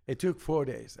 It took 4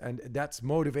 days. And that's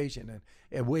motivation and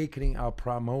awakening our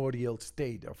primordial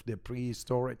state of the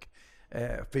prehistoric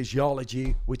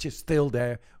physiology, which is still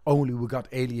there, only we got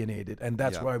alienated. And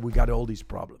that's Yeah. why we got all these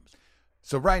problems.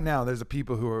 So right now, there's a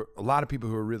lot of people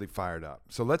who are really fired up.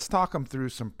 So let's talk them through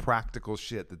some practical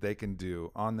shit that they can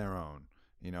do on their own.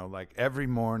 Like every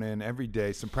morning, every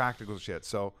day, some practical shit.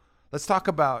 So let's talk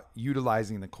about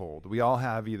utilizing the cold. We all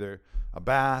have either a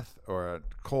bath or a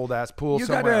cold ass pool You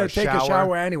somewhere. got to take a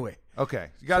shower anyway. Okay,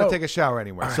 you got to So- take a shower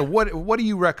anyway. So what do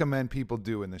you recommend people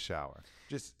do in the shower?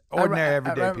 Just ordinary,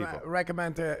 everyday people. I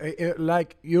recommend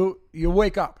like you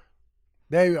wake up.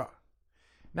 There you are.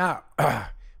 Now,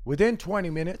 within 20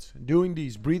 minutes, doing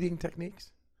these breathing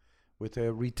techniques with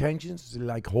retentions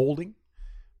like holding,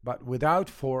 But without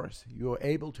force, you're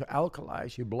able to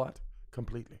alkalize your blood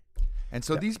completely. And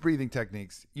so these breathing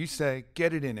techniques, you say,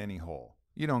 get it in any hole.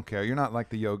 You don't care. You're not like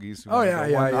the yogis who Oh, want yeah, to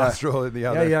go yeah, one yeah. nostril in the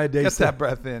other. yeah, they Get say- that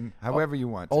breath in however you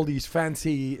want. All to. these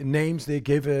fancy names they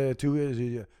give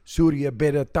to Surya,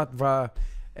 Beda, Tattva,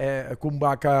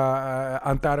 Kumbhaka,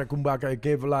 Antara Kumbhaka,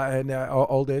 Kevala, and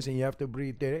all this, and you have to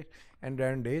breathe there, and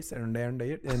then this, and then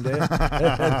that, and then.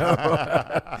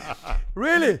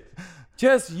 Really?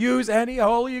 Just use any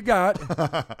hole you got.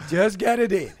 Just get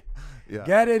it in. Yeah.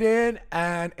 Get it in,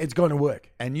 and it's going to work.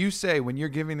 And you say, when you're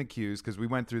giving the cues, because we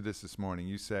went through this morning,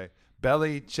 you say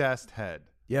belly, chest, head.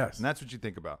 Yes. And that's what you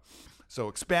think about. So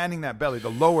expanding that belly, the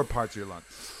lower parts of your lung.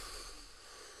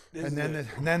 And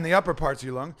then the upper parts of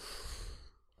your lung.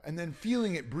 And then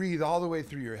feeling it breathe all the way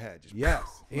through your head. Just Yes.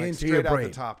 like Into straight your out brain.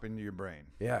 the top into your brain.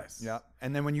 Yes. Yeah.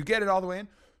 And then when you get it all the way in,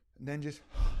 then just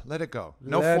let it go.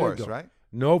 No Let it force, go. right?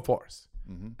 No force.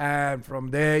 And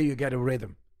from there, you get a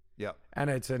rhythm. Yep. And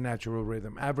it's a natural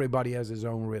rhythm. Everybody has his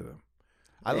own rhythm.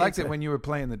 I liked it when you were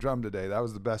playing the drum today. That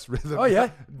was the best rhythm. Oh, yeah?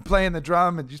 Playing the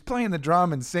drum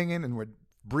and singing and we're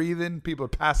breathing. People are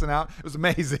passing out. It was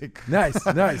amazing. Nice.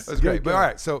 It was Good, great. But good. all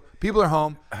right, so people are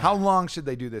home. How long should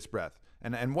they do this breath?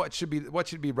 And what should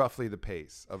be roughly the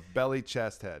pace of belly,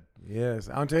 chest, head? Yes.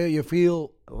 Until you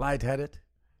feel lightheaded,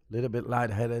 a little bit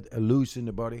lightheaded, loose in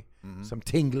the body. Some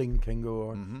tingling can go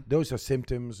on. Those are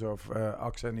symptoms of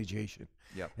oxygenation.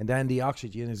 Yep. And then the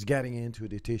oxygen is getting into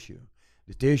the tissue.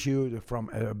 The tissue from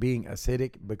being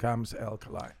acidic becomes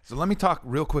alkaline. So let me talk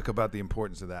real quick about the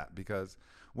importance of that, because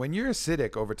when you're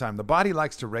acidic over time, the body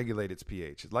likes to regulate its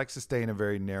pH. It likes to stay in a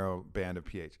very narrow band of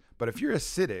pH. But if you're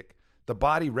acidic, the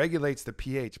body regulates the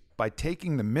pH by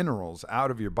taking the minerals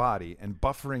out of your body and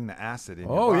buffering the acid in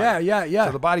your Oh, body. yeah.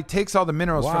 So the body takes all the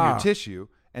minerals from Wow. your tissue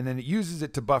and then it uses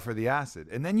it to buffer the acid.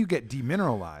 And then you get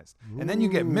demineralized. And then you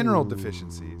get mineral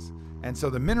deficiencies. And so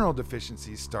the mineral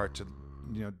deficiencies start to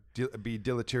be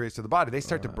deleterious to the body. They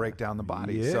start to break down the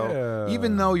body. So yeah.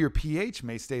 even though your pH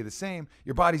may stay the same,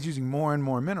 your body's using more and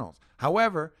more minerals.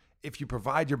 However, if you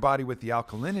provide your body with the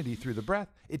alkalinity through the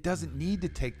breath, it doesn't need to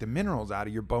take the minerals out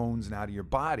of your bones and out of your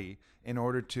body in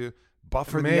order to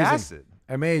buffer the acid.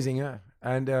 Amazing, huh?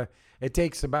 And it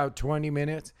takes about 20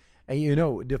 minutes. And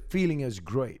the feeling is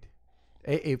great.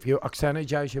 If you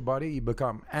oxygenate your body, you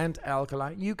become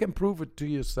alkaline. You can prove it to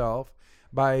yourself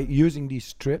by using these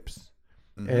strips,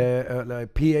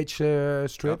 like pH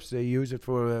strips. They use it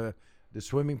for the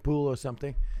swimming pool or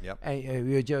something. Yep. And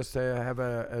you just have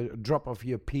a drop of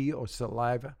your pee or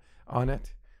saliva on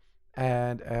it,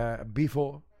 and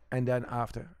before and then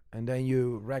after. And then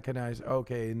you recognize,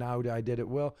 okay, now I did it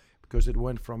well, because it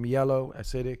went from yellow,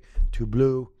 acidic, to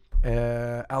blue,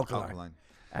 alkaline.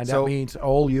 And So- that means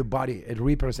all your body. It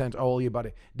represents all your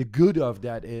body. The good of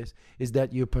that is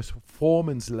that your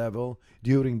performance level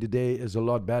during the day is a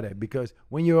lot better, because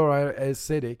when you are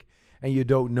acidic and you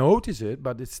don't notice it,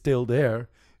 but it's still there,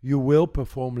 you will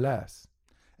perform less.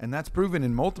 And that's proven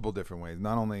in multiple different ways,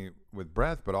 not only with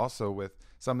breath, but also with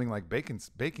something like baking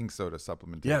soda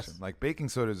supplementation. Yes. Like baking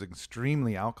soda is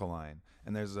extremely alkaline,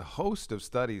 and there's a host of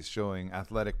studies showing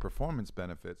athletic performance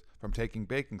benefits from taking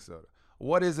baking soda.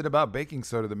 What is it about baking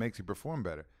soda that makes you perform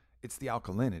better? It's the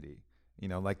alkalinity.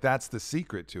 That's the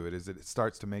secret to it, is that it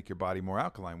starts to make your body more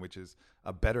alkaline, which is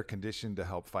a better condition to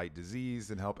help fight disease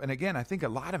and help. And again, I think a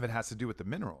lot of it has to do with the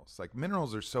minerals. Like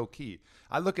minerals are so key.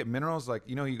 I look at minerals like,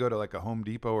 you go to like a Home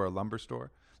Depot or a lumber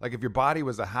store. Like if your body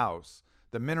was a house,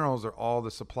 the minerals are all the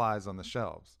supplies on the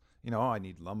shelves. I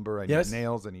need lumber, I Yes. need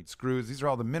nails, I need screws. These are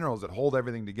all the minerals that hold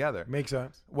everything together. Makes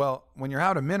sense. Well, when you're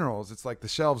out of minerals, it's like the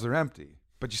shelves are empty,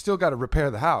 but you still got to repair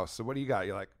the house. So what do you got?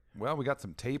 You're like, well, we got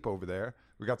some tape over there.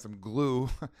 We got some glue.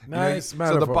 Nice So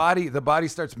metaphor. the body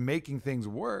starts making things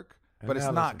work, but it's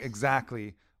not Analysis.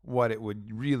 exactly what it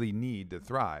would really need to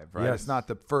thrive, right? Yes. It's not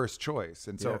the first choice.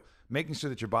 And so Yeah. making sure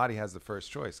that your body has the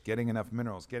first choice, getting enough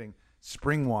minerals, getting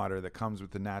spring water that comes with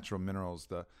the natural minerals,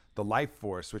 the life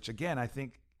force, which again, I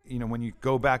think, when you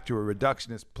go back to a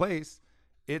reductionist place,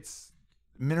 it's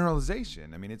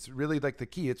mineralization. I mean, it's really like the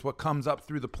key. It's what comes up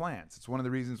through the plants. It's one of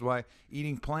the reasons why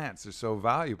eating plants is so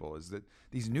valuable, is that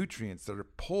these nutrients that are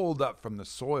pulled up from the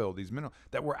soil, these minerals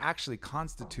that we're actually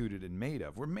constituted and made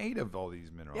of. We're made of all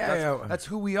these minerals. Yeah, That's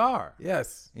who we are.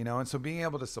 Yes. And so being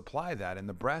able to supply that, and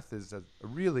the breath is a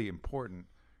really important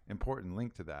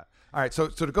link to that. All right, so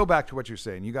to go back to what you're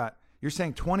saying, you're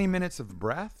saying 20 minutes of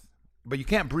breath, but you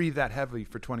can't breathe that heavily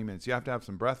for 20 minutes. You have to have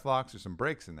some breath blocks or some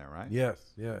breaks in there, right?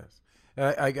 Yes.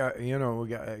 I got, you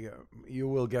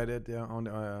will get it on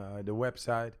the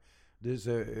website.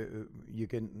 You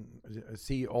can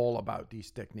see all about these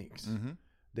techniques.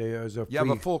 There's a You have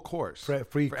a full course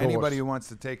free for course. anybody who wants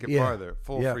to take it Yeah. farther.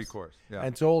 Full Yes. free course. Yeah. And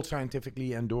it's all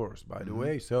scientifically endorsed, by the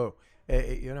way. So,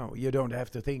 you don't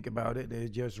have to think about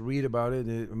it. Just read about it.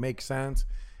 It makes sense.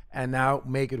 And now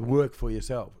make it work for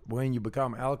yourself. When you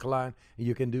become alkaline,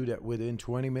 you can do that within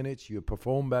 20 minutes. You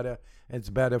perform better. It's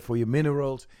better for your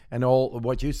minerals. And all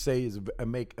what you say is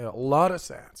make a lot of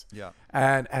sense. Yeah.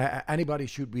 And anybody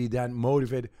should be then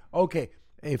motivated. Okay,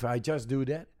 if I just do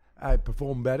that, I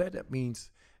perform better. That means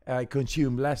I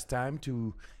consume less time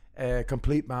to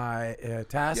complete my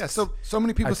tasks. Yeah, so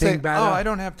many people I say, think better. "Oh, I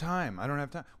don't have time. I don't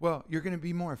have time." Well, you're going to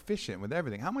be more efficient with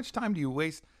everything. How much time do you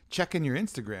waste checking your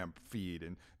Instagram feed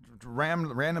and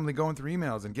randomly going through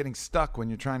emails and getting stuck when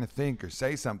you're trying to think or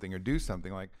say something or do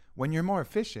something? Like, when you're more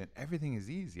efficient, everything is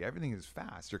easy. Everything is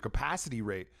fast. Your capacity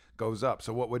rate goes up.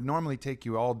 So what would normally take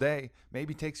you all day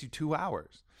maybe takes you 2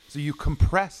 hours. So you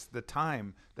compress the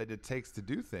time that it takes to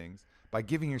do things by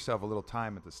giving yourself a little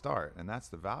time at the start, and that's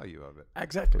the value of it.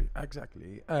 Exactly.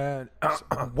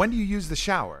 When do you use the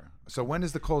shower? So when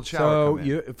does the cold shower So come in?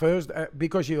 you first,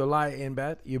 because you lie in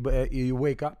bed, you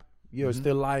wake up, you're Mm-hmm.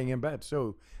 still lying in bed.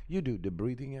 So you do the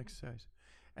breathing exercise,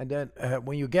 and then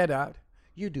when you get out,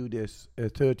 you do this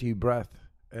 30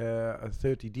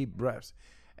 deep breaths,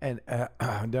 and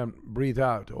then breathe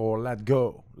out or let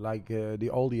go like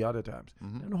all the other times.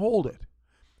 Mm-hmm. Then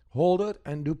hold it,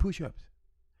 and do push-ups.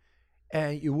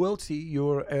 And you will see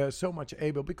you're so much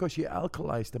able, because you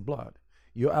alkalize the blood,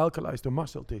 you alkalize the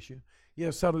muscle tissue.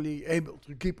 You're suddenly able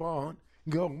to keep on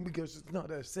going because it's not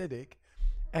acidic.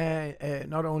 And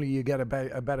not only you get a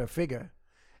better figure,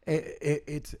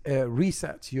 it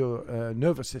resets your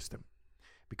nervous system,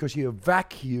 because you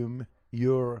vacuum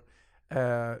your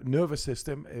nervous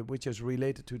system, which is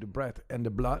related to the breath and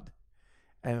the blood.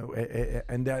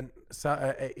 And then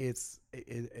it's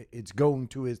going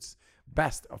to its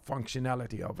best of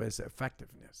functionality of its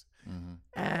effectiveness. Mm-hmm.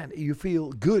 And you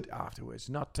feel good afterwards.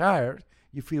 Not tired,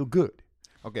 you feel good.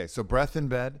 Okay, so breath in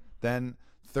bed, then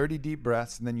 30 deep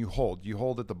breaths, and then you hold. Do you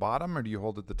hold at the bottom or do you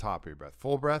hold at the top of your breath?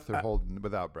 Full breath or hold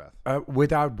without breath?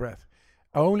 Without breath.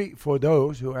 Only for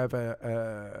those who have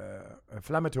a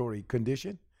inflammatory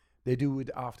condition, they do it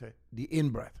after the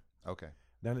in-breath. Okay.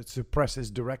 Then it suppresses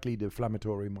directly the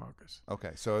inflammatory markers.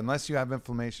 Okay, so unless you have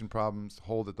inflammation problems,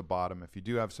 hold at the bottom. If you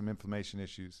do have some inflammation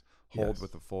issues, hold Yes.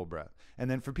 with a full breath. And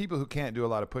then for people who can't do a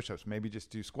lot of push-ups, maybe just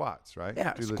do squats, right?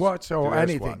 Yeah, Do the- squats do or air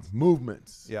anything, squats.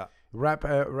 movements. Yeah.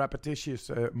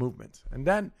 Repetitious movements. And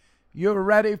then you're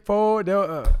ready for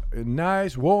the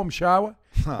nice warm shower.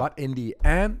 But in the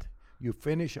end, you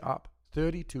finish up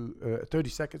 30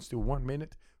 seconds to 1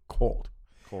 minute cold.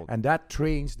 Cold. And that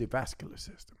trains the vascular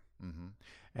system. Mm-hmm.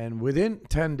 And within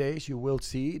 10 days, you will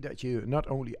see that you not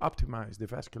only optimize the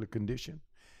vascular condition,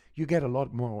 you get a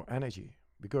lot more energy,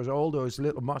 because all those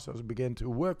little muscles begin to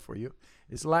work for you.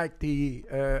 It's like the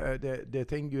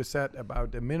thing you said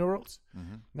about the minerals.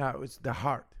 Mm-hmm. Now it's the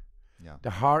heart. Yeah. The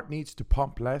heart needs to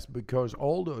pump less, because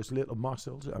all those little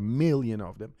muscles, a million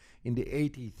of them, in the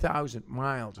 80,000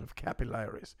 miles of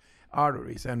capillaries,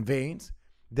 arteries, and veins,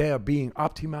 they are being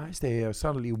optimized. They are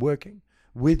suddenly working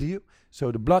with you. So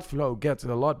the blood flow gets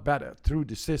a lot better through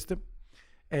the system.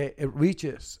 It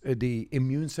reaches the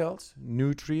immune cells,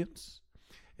 nutrients.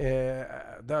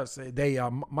 Thus, they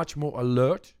are much more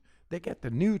alert. They get the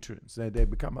nutrients. They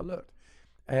become alert.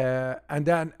 And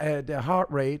then the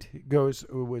heart rate goes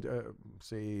with,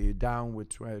 say, down with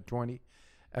 20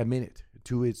 a minute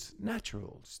to its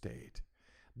natural state.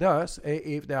 Thus,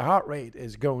 if the heart rate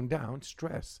is going down,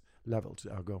 stress levels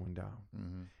are going down.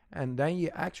 Mm-hmm. And then you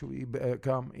actually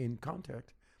come in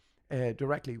contact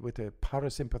directly with the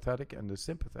parasympathetic and the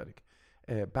sympathetic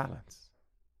balance.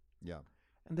 Yeah.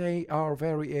 And they are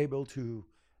very able to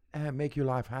make your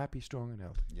life happy, strong, and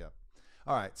healthy. Yeah.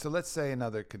 All right. So let's say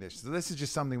another condition. So this is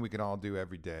just something we can all do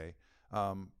every day.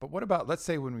 But what about, let's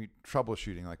say when we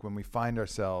troubleshooting, like when we find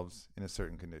ourselves in a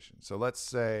certain condition. So let's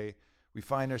say we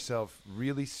find ourselves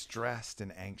really stressed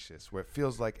and anxious, where it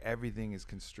feels like everything is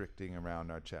constricting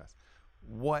around our chest.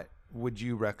 What would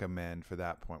you recommend for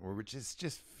that point, where it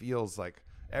just feels like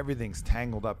everything's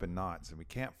tangled up in knots and we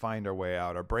can't find our way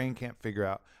out? Our brain can't figure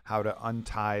out how to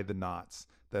untie the knots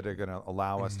that are going to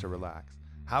allow us to relax.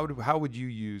 How would you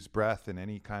use breath and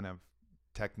any kind of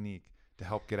technique to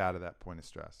help get out of that point of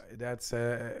stress? That's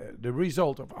the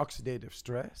result of oxidative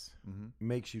stress. Mm-hmm.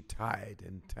 Makes you tight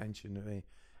and tension,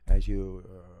 as you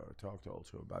talked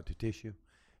also about the tissue.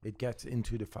 It gets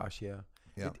into the fascia.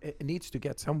 Yeah. It needs to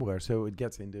get somewhere, so it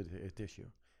gets into the tissue.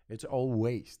 It's all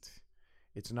waste.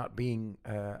 It's not being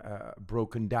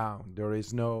broken down. There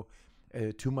is no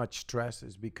too much stress,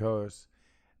 is because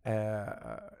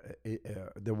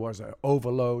there was an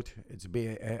overload.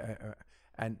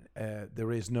 And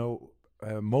there is no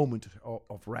moment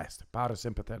of rest.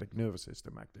 Parasympathetic nervous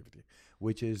system activity,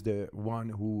 which is the one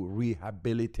who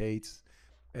rehabilitates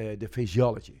the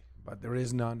physiology, but there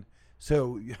is none.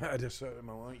 So at a certain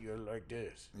moment you're like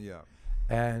this, Yeah.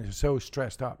 and so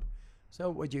stressed up. So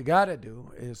what you gotta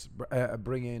do is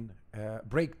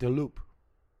break the loop.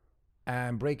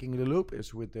 And breaking the loop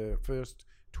is with the first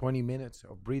 20 minutes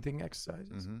of breathing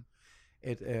exercises. Mm-hmm.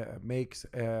 It makes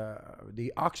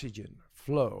the oxygen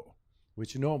flow,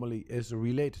 which normally is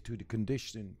related to the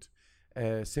conditioned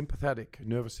sympathetic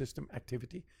nervous system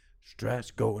activity. Stress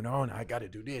going on, I gotta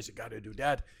do this, I gotta do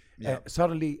that. Yeah.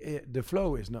 Suddenly the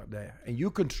flow is not there, and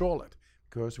you control it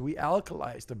because we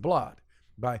alkalize the blood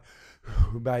by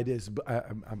this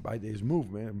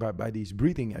movement, by these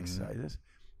breathing exercises.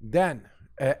 Then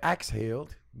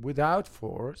exhaled without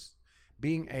force,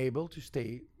 being able to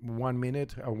stay 1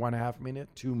 minute or 1.5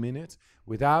 minutes, 2 minutes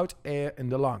without air in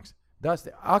the lungs. Thus,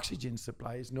 the oxygen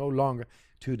supply is no longer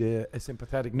to the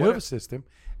sympathetic nervous system,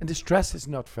 and the stress is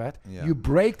not fed. Yeah. You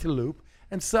break the loop,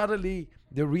 and suddenly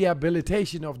the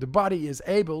rehabilitation of the body is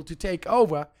able to take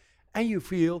over, and you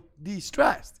feel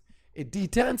de-stressed. It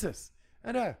detenses.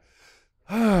 And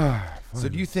So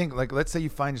do you think, like, let's say you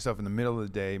find yourself in the middle of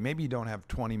the day, maybe you don't have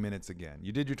 20 minutes again.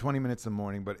 You did your 20 minutes in the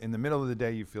morning, but in the middle of the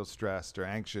day you feel stressed or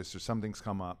anxious or something's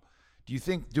come up. Do you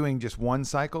think doing just one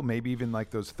cycle, maybe even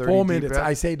like those 30 4 deep minutes, breaths?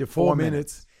 I say the 4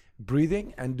 minutes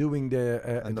breathing and doing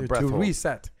And the to breath hold.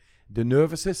 reset the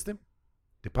nervous system,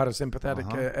 the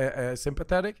parasympathetic,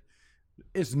 sympathetic,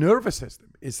 is nervous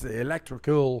system, it's the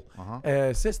electrical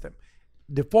system.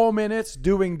 The 4 minutes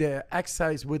doing the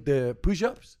exercise with the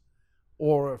push-ups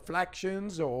or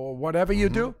flexions or whatever you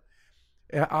do,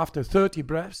 after 30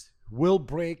 breaths will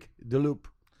break the loop.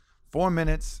 4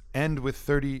 minutes, end with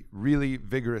 30 really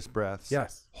vigorous breaths.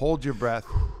 Yes. Hold your breath,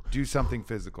 do something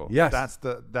physical. Yes.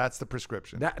 That's the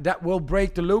prescription. That will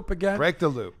break the loop again. Break the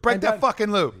loop. Break And that then-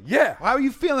 fucking loop. Yeah. How are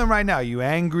you feeling right now? You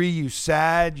angry? You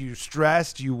sad? You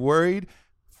stressed? You worried?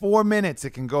 4 minutes,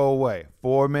 it can go away.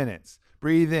 4 minutes.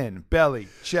 Breathe in, belly,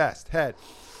 chest, head.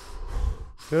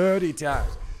 30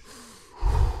 times.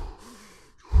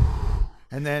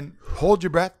 And then hold your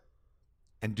breath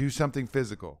and do something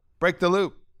physical. Break the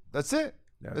loop. That's it.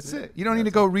 That's it. You don't need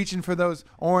to go reaching for those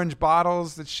orange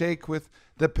bottles that shake with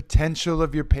the potential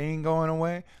of your pain going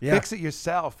away. Yeah. Fix it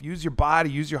yourself. Use your body,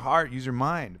 use your heart, use your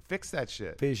mind. Fix that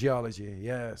shit. Physiology,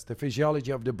 yes. The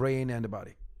physiology of the brain and the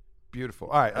body. Beautiful.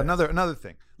 All right, another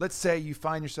thing. Let's say you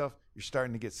find yourself, you're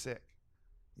starting to get sick.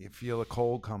 You feel a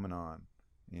cold coming on,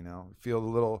 feel a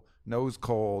little nose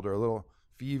cold or a little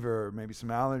fever, or maybe some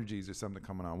allergies or something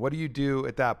coming on. What do you do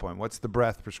at that point? What's the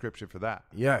breath prescription for that?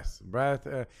 Yes, breath.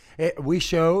 We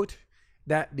showed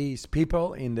that these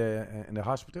people in the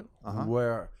hospital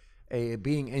were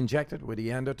being injected with the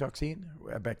endotoxin,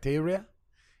 a bacteria,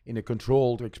 in a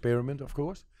controlled experiment, of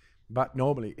course. But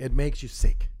normally it makes you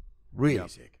sick, really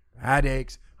sick.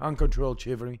 Headaches, uncontrolled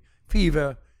shivering,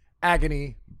 fever,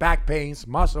 agony, back pains,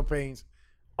 muscle pains,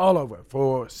 all over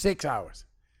for 6 hours.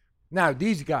 Now,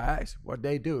 these guys, what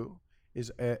they do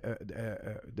is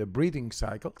the breathing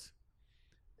cycles,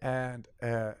 and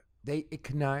they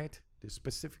ignite the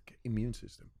specific immune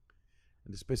system.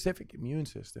 And the specific immune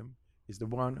system is the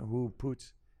one who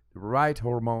puts the right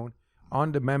hormone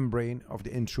on the membrane of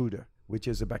the intruder, which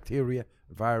is a bacteria,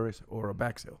 a virus, or a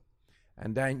bacille.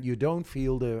 And then you don't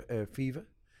feel the fever,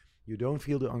 you don't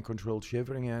feel the uncontrolled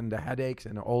shivering and the headaches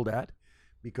and all that,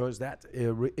 because that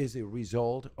is a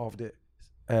result of the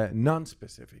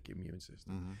non-specific immune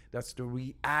system. That's the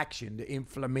reaction, the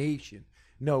inflammation.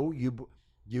 No,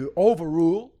 you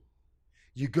overrule,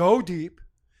 you go deep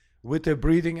with the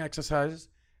breathing exercises,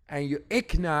 and you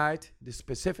ignite the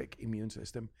specific immune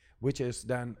system, which is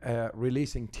then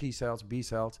releasing T cells, B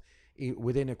cells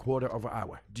within a quarter of an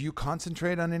hour. Do you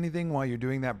concentrate on anything while you're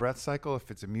doing that breath cycle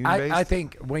if it's immune-based? I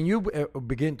think when you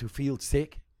begin to feel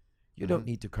sick, you don't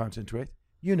need to concentrate.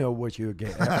 You know what you're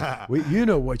getting. You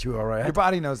know what you are at. Your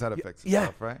body knows how to fix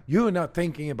itself, right? You're not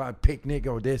thinking about picnic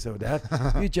or this or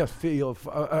that. You just feel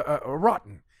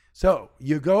rotten. So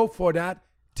you go for that,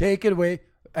 take it away,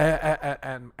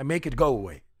 and make it go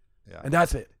away. Yeah. And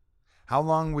that's it. How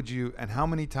long would you, and how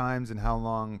many times and how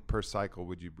long per cycle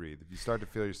would you breathe if you start to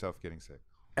feel yourself getting sick?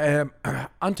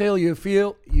 Until you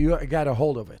feel you got a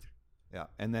hold of it. Yeah.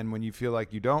 And then when you feel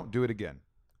like you don't, do it again.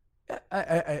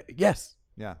 Yes.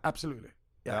 Yeah. Absolutely.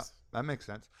 Yes. Yeah, that makes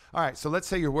sense. All right. So let's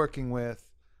say you're working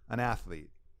with an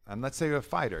athlete, and let's say you're a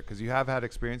fighter, because you have had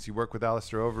experience. You work with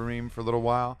Alistair Overeem for a little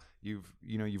while. You've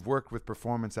worked with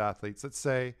performance athletes. Let's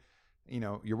say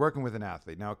you're working with an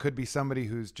athlete. Now, it could be somebody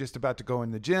who's just about to go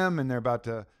in the gym and they're about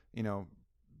to,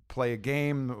 play a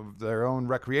game of their own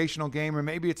recreational game, or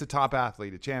maybe it's a top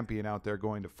athlete, a champion out there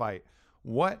going to fight.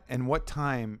 What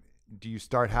time do you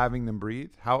start having them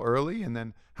breathe? How early? And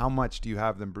then how much do you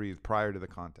have them breathe prior to the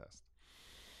contest?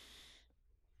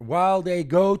 While they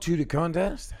go to the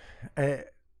contest, I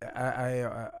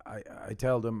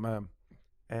tell them,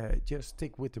 just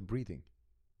stick with the breathing.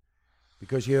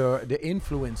 Because the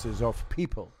influences of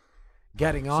people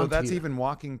getting on. So that's even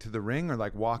walking to the ring, or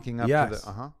like walking up yes. to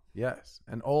the Yes,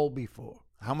 and all before.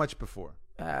 How much before?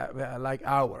 Like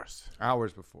hours.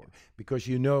 Hours before. Because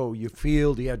you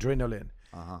feel the adrenaline.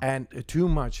 And too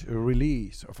much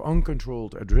release of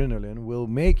uncontrolled adrenaline will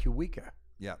make you weaker.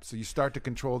 Yeah, so you start to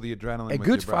control the adrenaline. A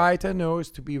good fighter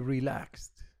knows to be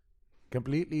relaxed,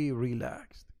 completely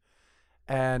relaxed.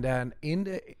 And then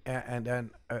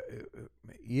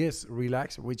yes,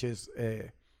 relax, which is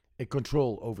a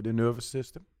control over the nervous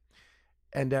system.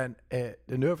 And then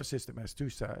the nervous system has two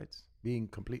sides, being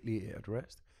completely at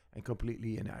rest and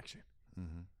completely in action.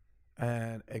 Mm-hmm.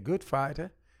 And a good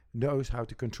fighter knows how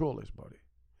to control his body.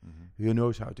 Mm-hmm. He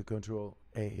knows how to control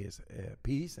his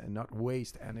peace and not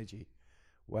waste energy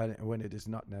when it is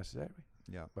not necessary.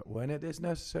 Yeah. But when it is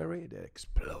necessary, it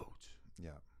explodes.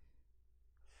 Yeah.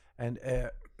 And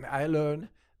I learn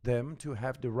them to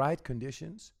have the right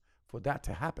conditions for that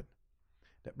to happen.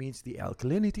 That means the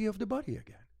alkalinity of the body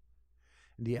again.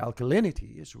 And the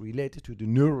alkalinity is related to the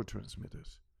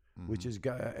neurotransmitters, which is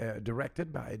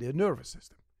directed by the nervous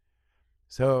system.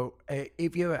 So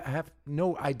if you have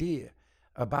no idea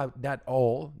about that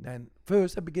all, then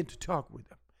first I begin to talk with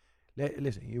them.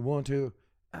 Listen, you want to,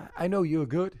 I know you're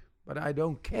good, but I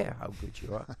don't care how good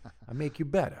you are. I make you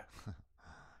better.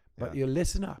 But you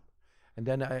listen up. And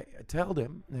then I tell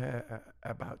them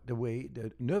about the way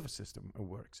the nervous system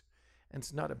works. And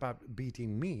it's not about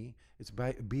beating me, it's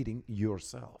by beating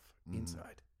yourself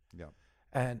inside. Yeah.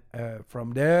 And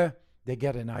from there, they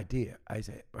get an idea. I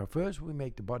say, well, first we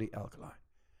make the body alkaline.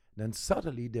 Then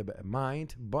suddenly the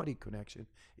mind-body connection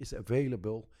is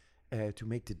available to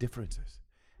make the differences.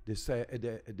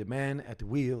 The man at the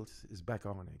wheels is back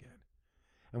on again.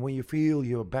 And when you feel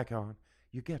you're back on,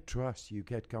 you get trust, you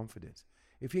get confidence.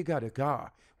 If you got a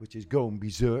car which is going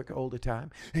berserk all the time,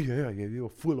 you're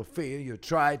full of fear, you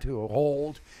try to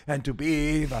hold and to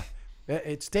be,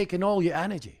 it's taking all your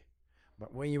energy.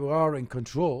 But when you are in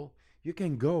control, you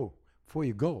can go for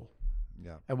your goal.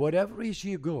 Yeah. And whatever is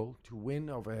your goal, to win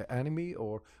over an enemy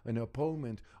or an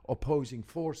opponent, opposing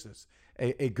forces,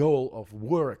 a goal of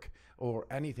work or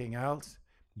anything else,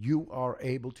 you are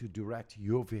able to direct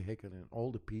your vehicle in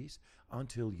all the piece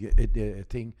until the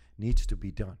thing needs to be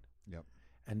done. Yep.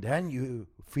 And then you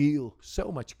feel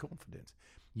so much confidence.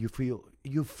 You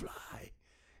fly.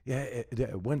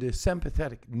 When the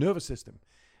sympathetic nervous system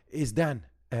is then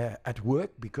at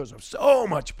work because of so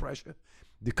much pressure,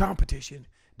 the competition,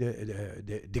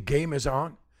 the game is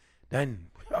on,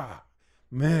 then,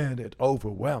 man, it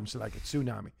overwhelms like a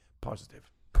tsunami.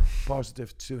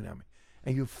 Positive tsunami.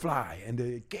 And you fly, and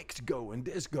the kicks go, and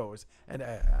this goes, and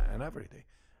everything.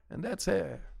 And that's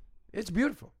it's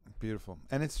beautiful. Beautiful.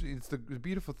 And it's the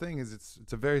beautiful thing is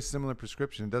it's a very similar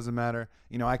prescription. It doesn't matter.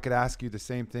 I could ask you the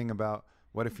same thing about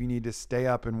what if you need to stay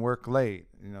up and work late?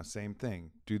 Same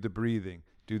thing. Do the breathing.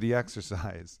 Do the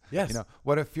exercise. Yes.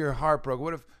 What if you're heartbroken?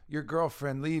 What if your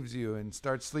girlfriend leaves you and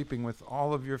starts sleeping with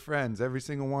all of your friends, every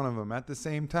single one of them at the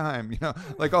same time?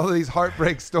 Like all of these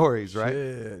heartbreak stories, right?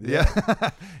 Shit,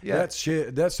 yeah. Yeah. That's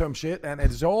shit. That's some shit. And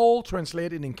it's all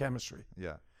translated in chemistry.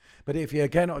 Yeah. But if you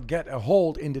cannot get a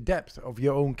hold in the depth of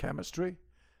your own chemistry,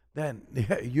 then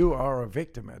you are a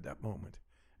victim at that moment.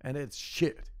 And it's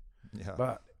shit. Yeah.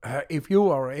 But if you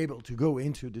are able to go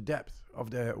into the depth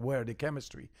of where the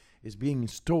chemistry is being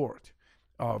stored,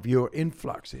 of your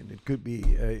influx in, it could be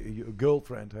your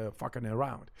girlfriend fucking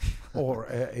around, or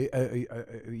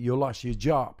you lost your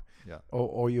job,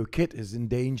 or your kid is in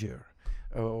danger,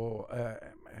 or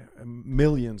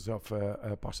millions of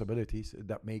possibilities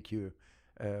that make you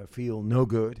feel no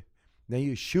good, then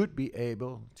you should be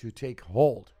able to take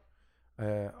hold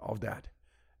of that.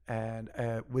 And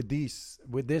with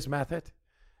this method,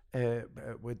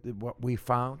 what we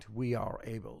found, we are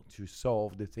able to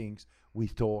solve the things we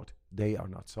thought they are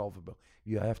not solvable.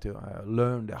 You have to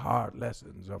learn the hard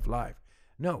lessons of life.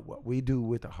 No, what we do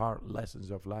with the hard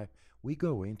lessons of life, we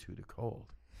go into the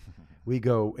cold. We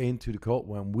go into the cold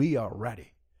when we are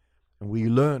ready, and we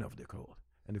learn of the cold.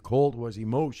 And the cold was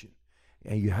emotion,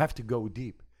 and you have to go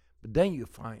deep. But then you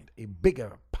find a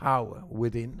bigger power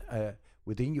within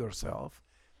yourself,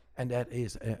 and that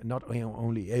is not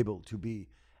only able to be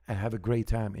and have a great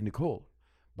time in the cold,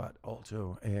 but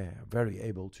also very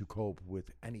able to cope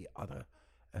with any other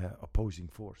opposing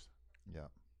force. Yeah.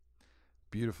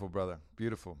 Beautiful, brother.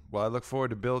 Beautiful. Well, I look forward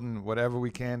to building whatever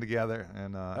we can together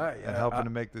and helping to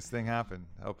make this thing happen,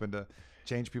 helping to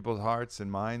change people's hearts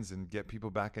and minds and get people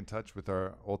back in touch with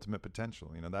our ultimate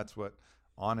potential. You know, that's what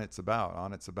Onnit's about.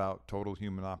 Onnit's about total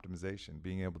human optimization,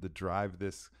 being able to drive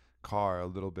this car a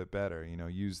little bit better, you know,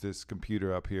 use this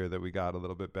computer up here that we got a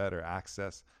little bit better,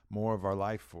 access more of our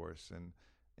life force and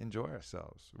enjoy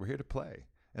ourselves. We're here to play.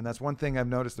 And that's one thing I've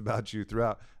noticed about you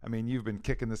throughout. I mean, you've been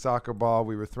kicking the soccer ball.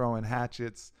 We were throwing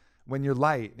hatchets. When you're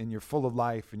light and you're full of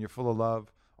life and you're full of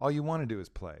love, all you want to do is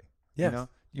play. Yes. You know,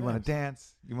 you want to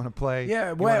dance. You want to play.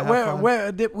 Yeah.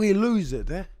 Where did we lose it?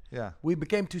 Yeah. We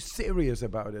became too serious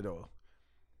about it all,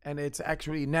 and it's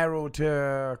actually narrowed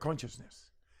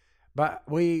consciousness. But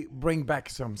we bring back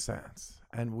some sense,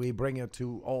 and we bring it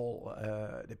to all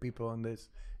the people. And this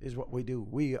is what we do.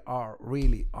 We are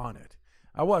really on it.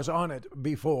 I was on it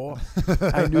before.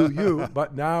 I knew you,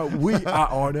 but now we are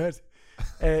on it.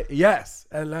 Yes,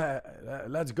 and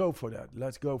let's go for that.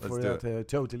 Let's go for that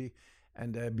totally.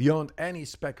 And beyond any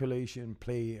speculation,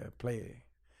 play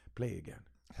again.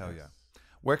 Hell yeah.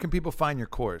 Where can people find your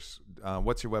course?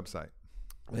 What's your website?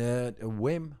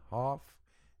 Wim Hof,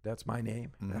 that's my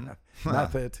name. Mm-hmm.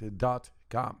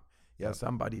 Method.com. Yeah,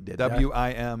 somebody did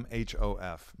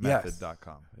WIMHOF.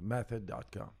 Method.com. Yes,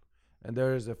 method.com. And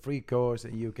there is a free course,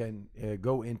 and you can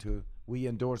go into. We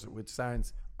endorse it with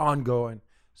science, ongoing,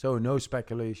 so no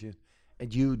speculation.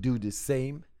 And you do the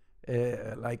same.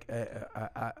 I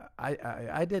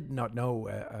did not know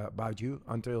about you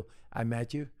until I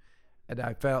met you, and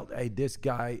I felt, hey, this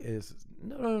guy is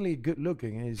not only good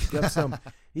looking, he's got some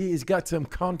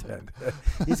content,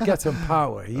 he's got some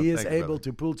power, he is able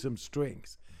to pull some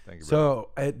strings. Thank you, so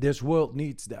this world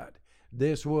needs that.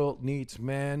 This world needs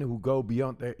men who go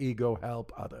beyond their ego,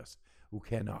 help others who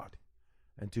cannot.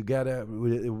 And together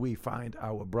we find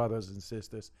our brothers and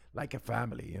sisters like a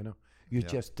family, you know. You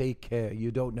just take care.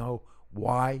 You don't know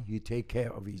why, you take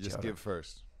care of each other. Just give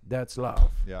first. That's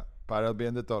love. Yeah. Para el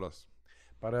bien de todos.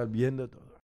 Para el bien de todos.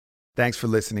 Thanks for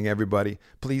listening, everybody.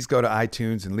 Please go to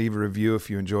iTunes and leave a review if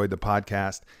you enjoyed the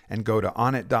podcast, and go to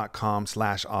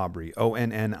onnit.com/Aubrey,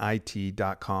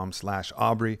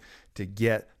 ONNIT.com/Aubrey to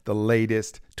get the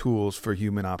latest tools for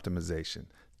human optimization.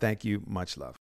 Thank you. Much love.